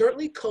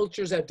certainly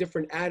cultures have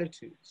different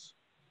attitudes,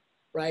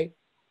 right?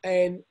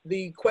 And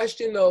the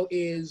question though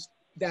is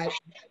that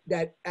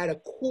at a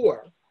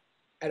core,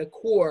 at a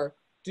core,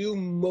 do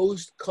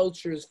most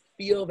cultures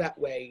feel that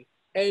way?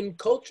 And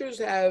cultures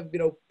have,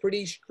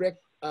 pretty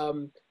strict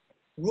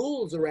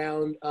rules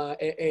around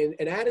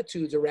and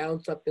attitudes around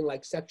something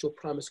like sexual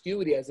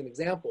promiscuity, as an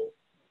example.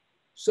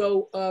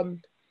 So,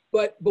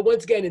 but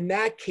once again, in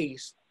that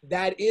case,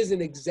 that is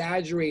an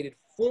exaggerated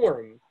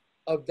form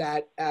of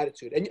that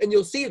attitude. And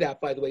you'll see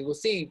that, by the way, we'll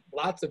see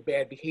lots of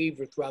bad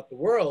behavior throughout the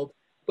world,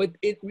 but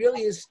it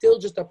really is still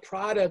just a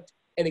product,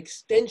 an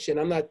extension.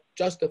 I'm not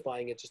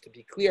justifying it, just to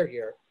be clear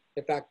here.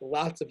 In fact,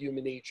 lots of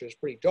human nature is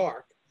pretty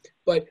dark.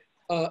 But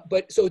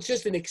so it's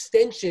just an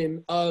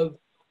extension of,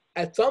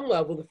 at some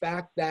level, the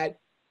fact that,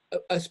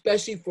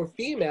 especially for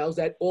females,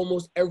 that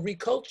almost every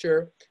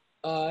culture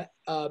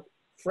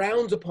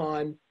frowns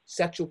upon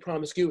sexual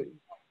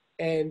promiscuity.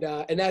 And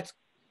that's,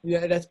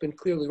 that's been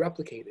clearly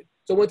replicated.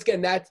 So once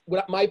again, that's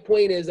what my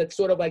point is. That's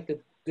sort of like the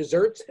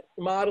desserts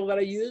model that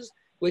I use,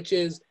 which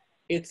is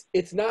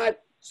it's not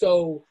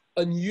so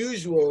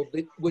unusual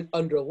that what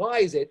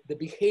underlies it. The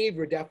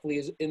behavior definitely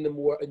is in the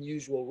more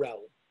unusual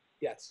realm.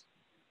 Yes.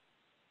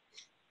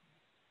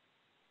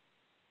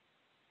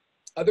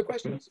 Other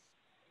questions?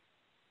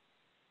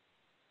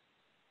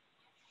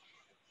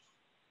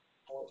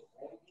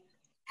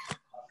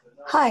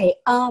 Hi,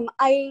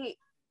 I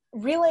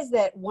realized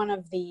that one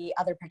of the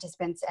other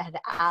participants had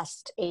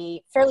asked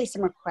a fairly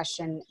similar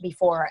question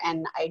before,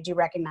 and I do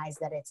recognize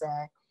that it's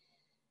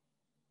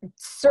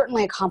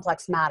certainly a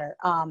complex matter.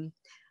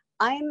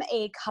 I'm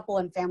a couple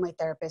and family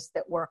therapist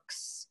that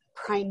works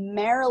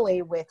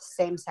primarily with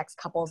same-sex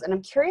couples, and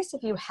I'm curious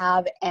if you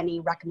have any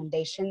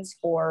recommendations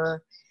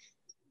for,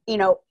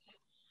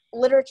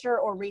 literature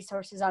or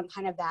resources on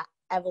kind of that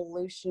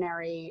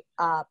evolutionary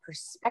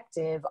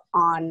perspective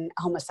on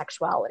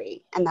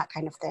homosexuality and that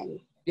kind of thing.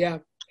 Yeah.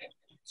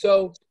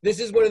 So this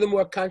is one of the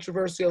more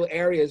controversial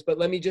areas, but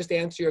let me just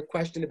answer your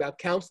question about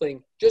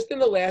counseling. Just in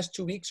the last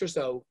 2 weeks or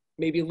so,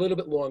 maybe a little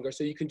bit longer,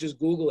 so you can just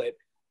Google it.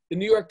 The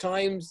New York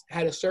Times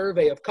had a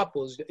survey of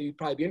couples that you'd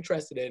probably be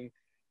interested in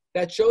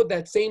that showed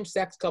that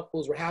same-sex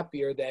couples were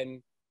happier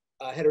than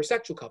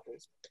heterosexual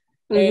couples.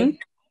 Mm-hmm.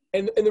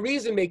 And the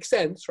reason makes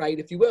sense, right?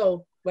 If you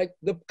will, like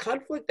the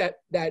conflict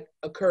that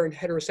occur in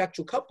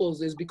heterosexual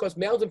couples is because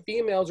males and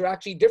females are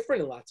actually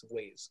different in lots of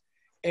ways.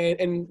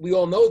 And we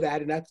all know that,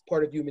 and that's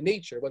part of human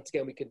nature. Once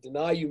again, we can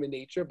deny human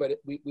nature, but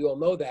we all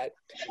know that.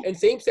 And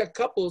same-sex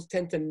couples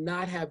tend to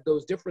not have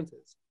those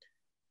differences.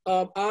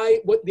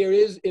 What there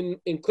is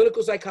in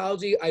clinical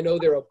psychology, I know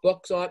there are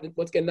books on,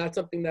 once again, not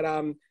something that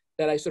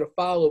I sort of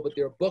follow, but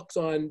there are books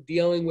on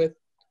dealing with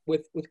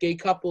gay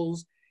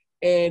couples.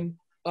 And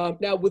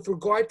now, with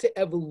regard to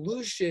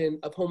evolution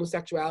of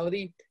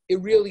homosexuality, it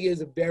really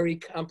is a very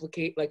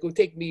complicated, like it would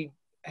take me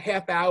a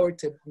half hour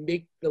to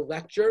make the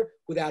lecture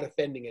without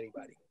offending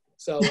anybody.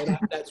 So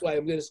that's why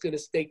I'm just going to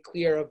stay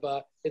clear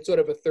of it's sort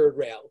of a third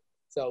rail.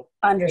 So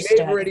understood.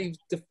 I may have already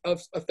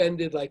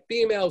offended like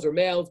females or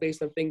males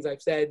based on things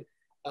I've said,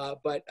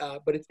 but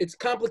it's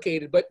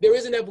complicated. But there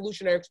is an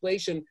evolutionary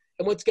explanation,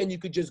 and once again, you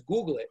could just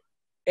Google it,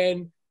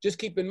 and just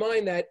keep in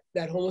mind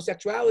that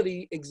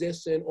homosexuality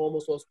exists in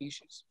almost all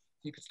species.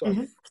 You could start.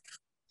 Mm-hmm.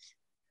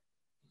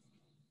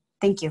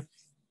 Thank you.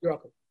 You're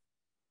welcome.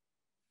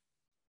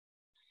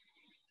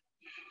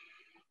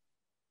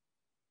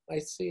 I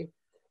see a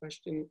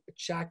question, a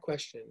chat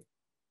question.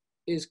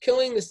 Is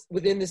killing this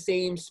within the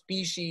same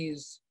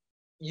species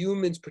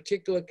humans'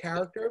 particular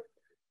character?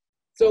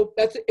 So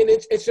it's an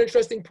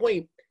interesting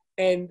point.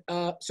 And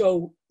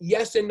so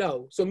yes and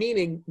no. So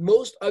meaning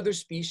most other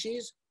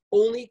species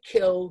only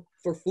kill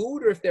for food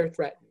or if they're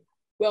threatened.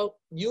 Well,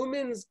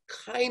 humans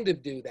kind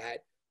of do that.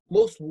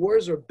 Most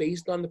wars are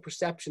based on the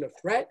perception of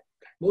threat.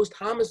 Most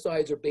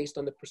homicides are based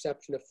on the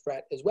perception of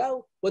threat as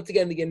well. Once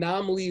again, the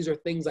anomalies are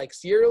things like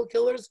serial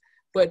killers,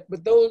 but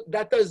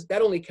that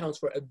only accounts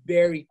for a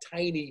very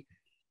tiny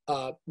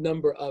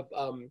number of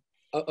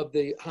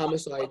the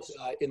homicides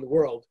in the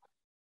world.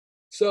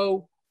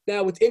 So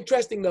now what's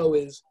interesting though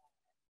is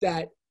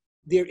that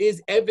there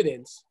is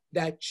evidence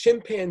that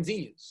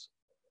chimpanzees,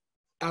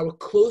 our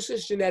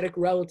closest genetic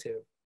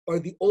relative, are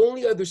the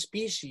only other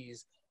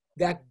species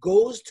that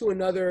goes to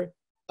another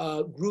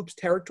group's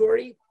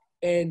territory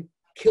and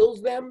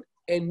kills them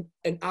and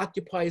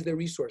occupies their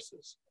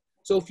resources.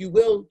 So if you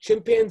will,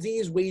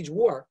 chimpanzees wage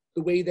war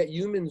the way that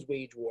humans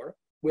wage war,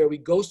 where we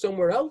go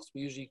somewhere else,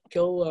 we usually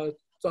kill a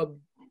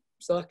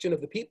sub-selection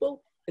of the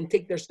people and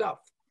take their stuff.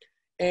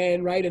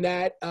 And right, and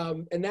that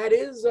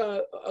is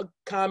a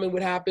common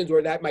what happens,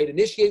 or that might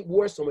initiate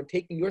war, someone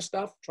taking your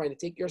stuff, trying to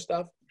take your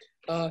stuff.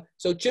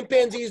 So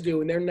chimpanzees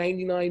do, and they're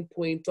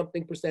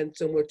 99-point-something%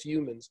 similar to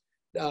humans.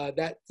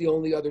 That's the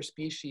only other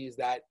species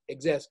that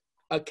exists.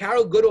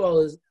 Carol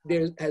Goodall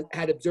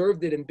had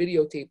observed it and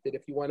videotaped it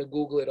if you want to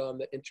Google it on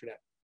the internet.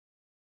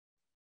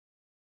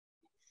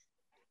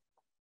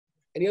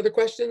 Any other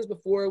questions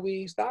before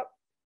we stop?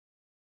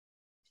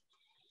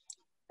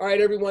 All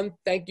right, everyone,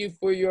 thank you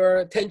for your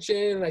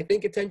attention. I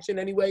think attention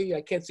anyway.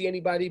 I can't see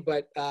anybody,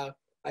 but I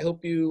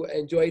hope you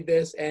enjoyed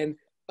this. And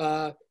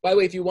by the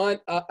way, if you want,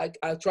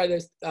 I'll try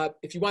this.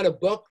 If you want a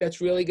book that's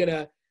really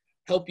gonna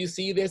help you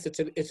see this.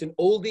 It's an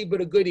oldie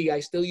but a goodie. I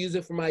still use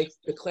it for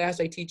the class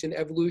I teach in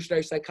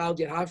evolutionary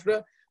psychology at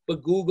Hofstra.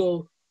 But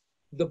Google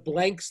The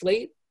Blank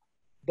Slate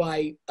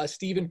by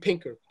Steven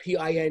Pinker,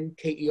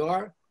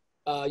 Pinker.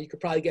 You could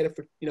probably get it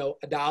for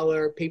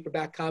 $1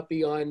 paperback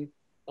copy on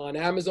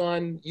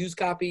Amazon, used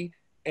copy,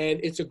 and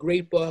it's a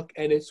great book,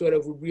 and it sort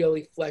of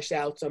really flesh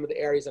out some of the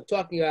areas I'm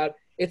talking about.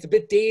 It's a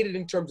bit dated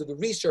in terms of the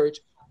research,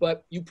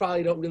 but you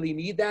probably don't really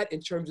need that in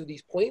terms of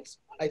these points.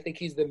 I think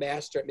he's the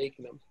master at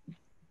making them.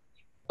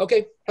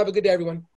 Okay, have a good day, everyone.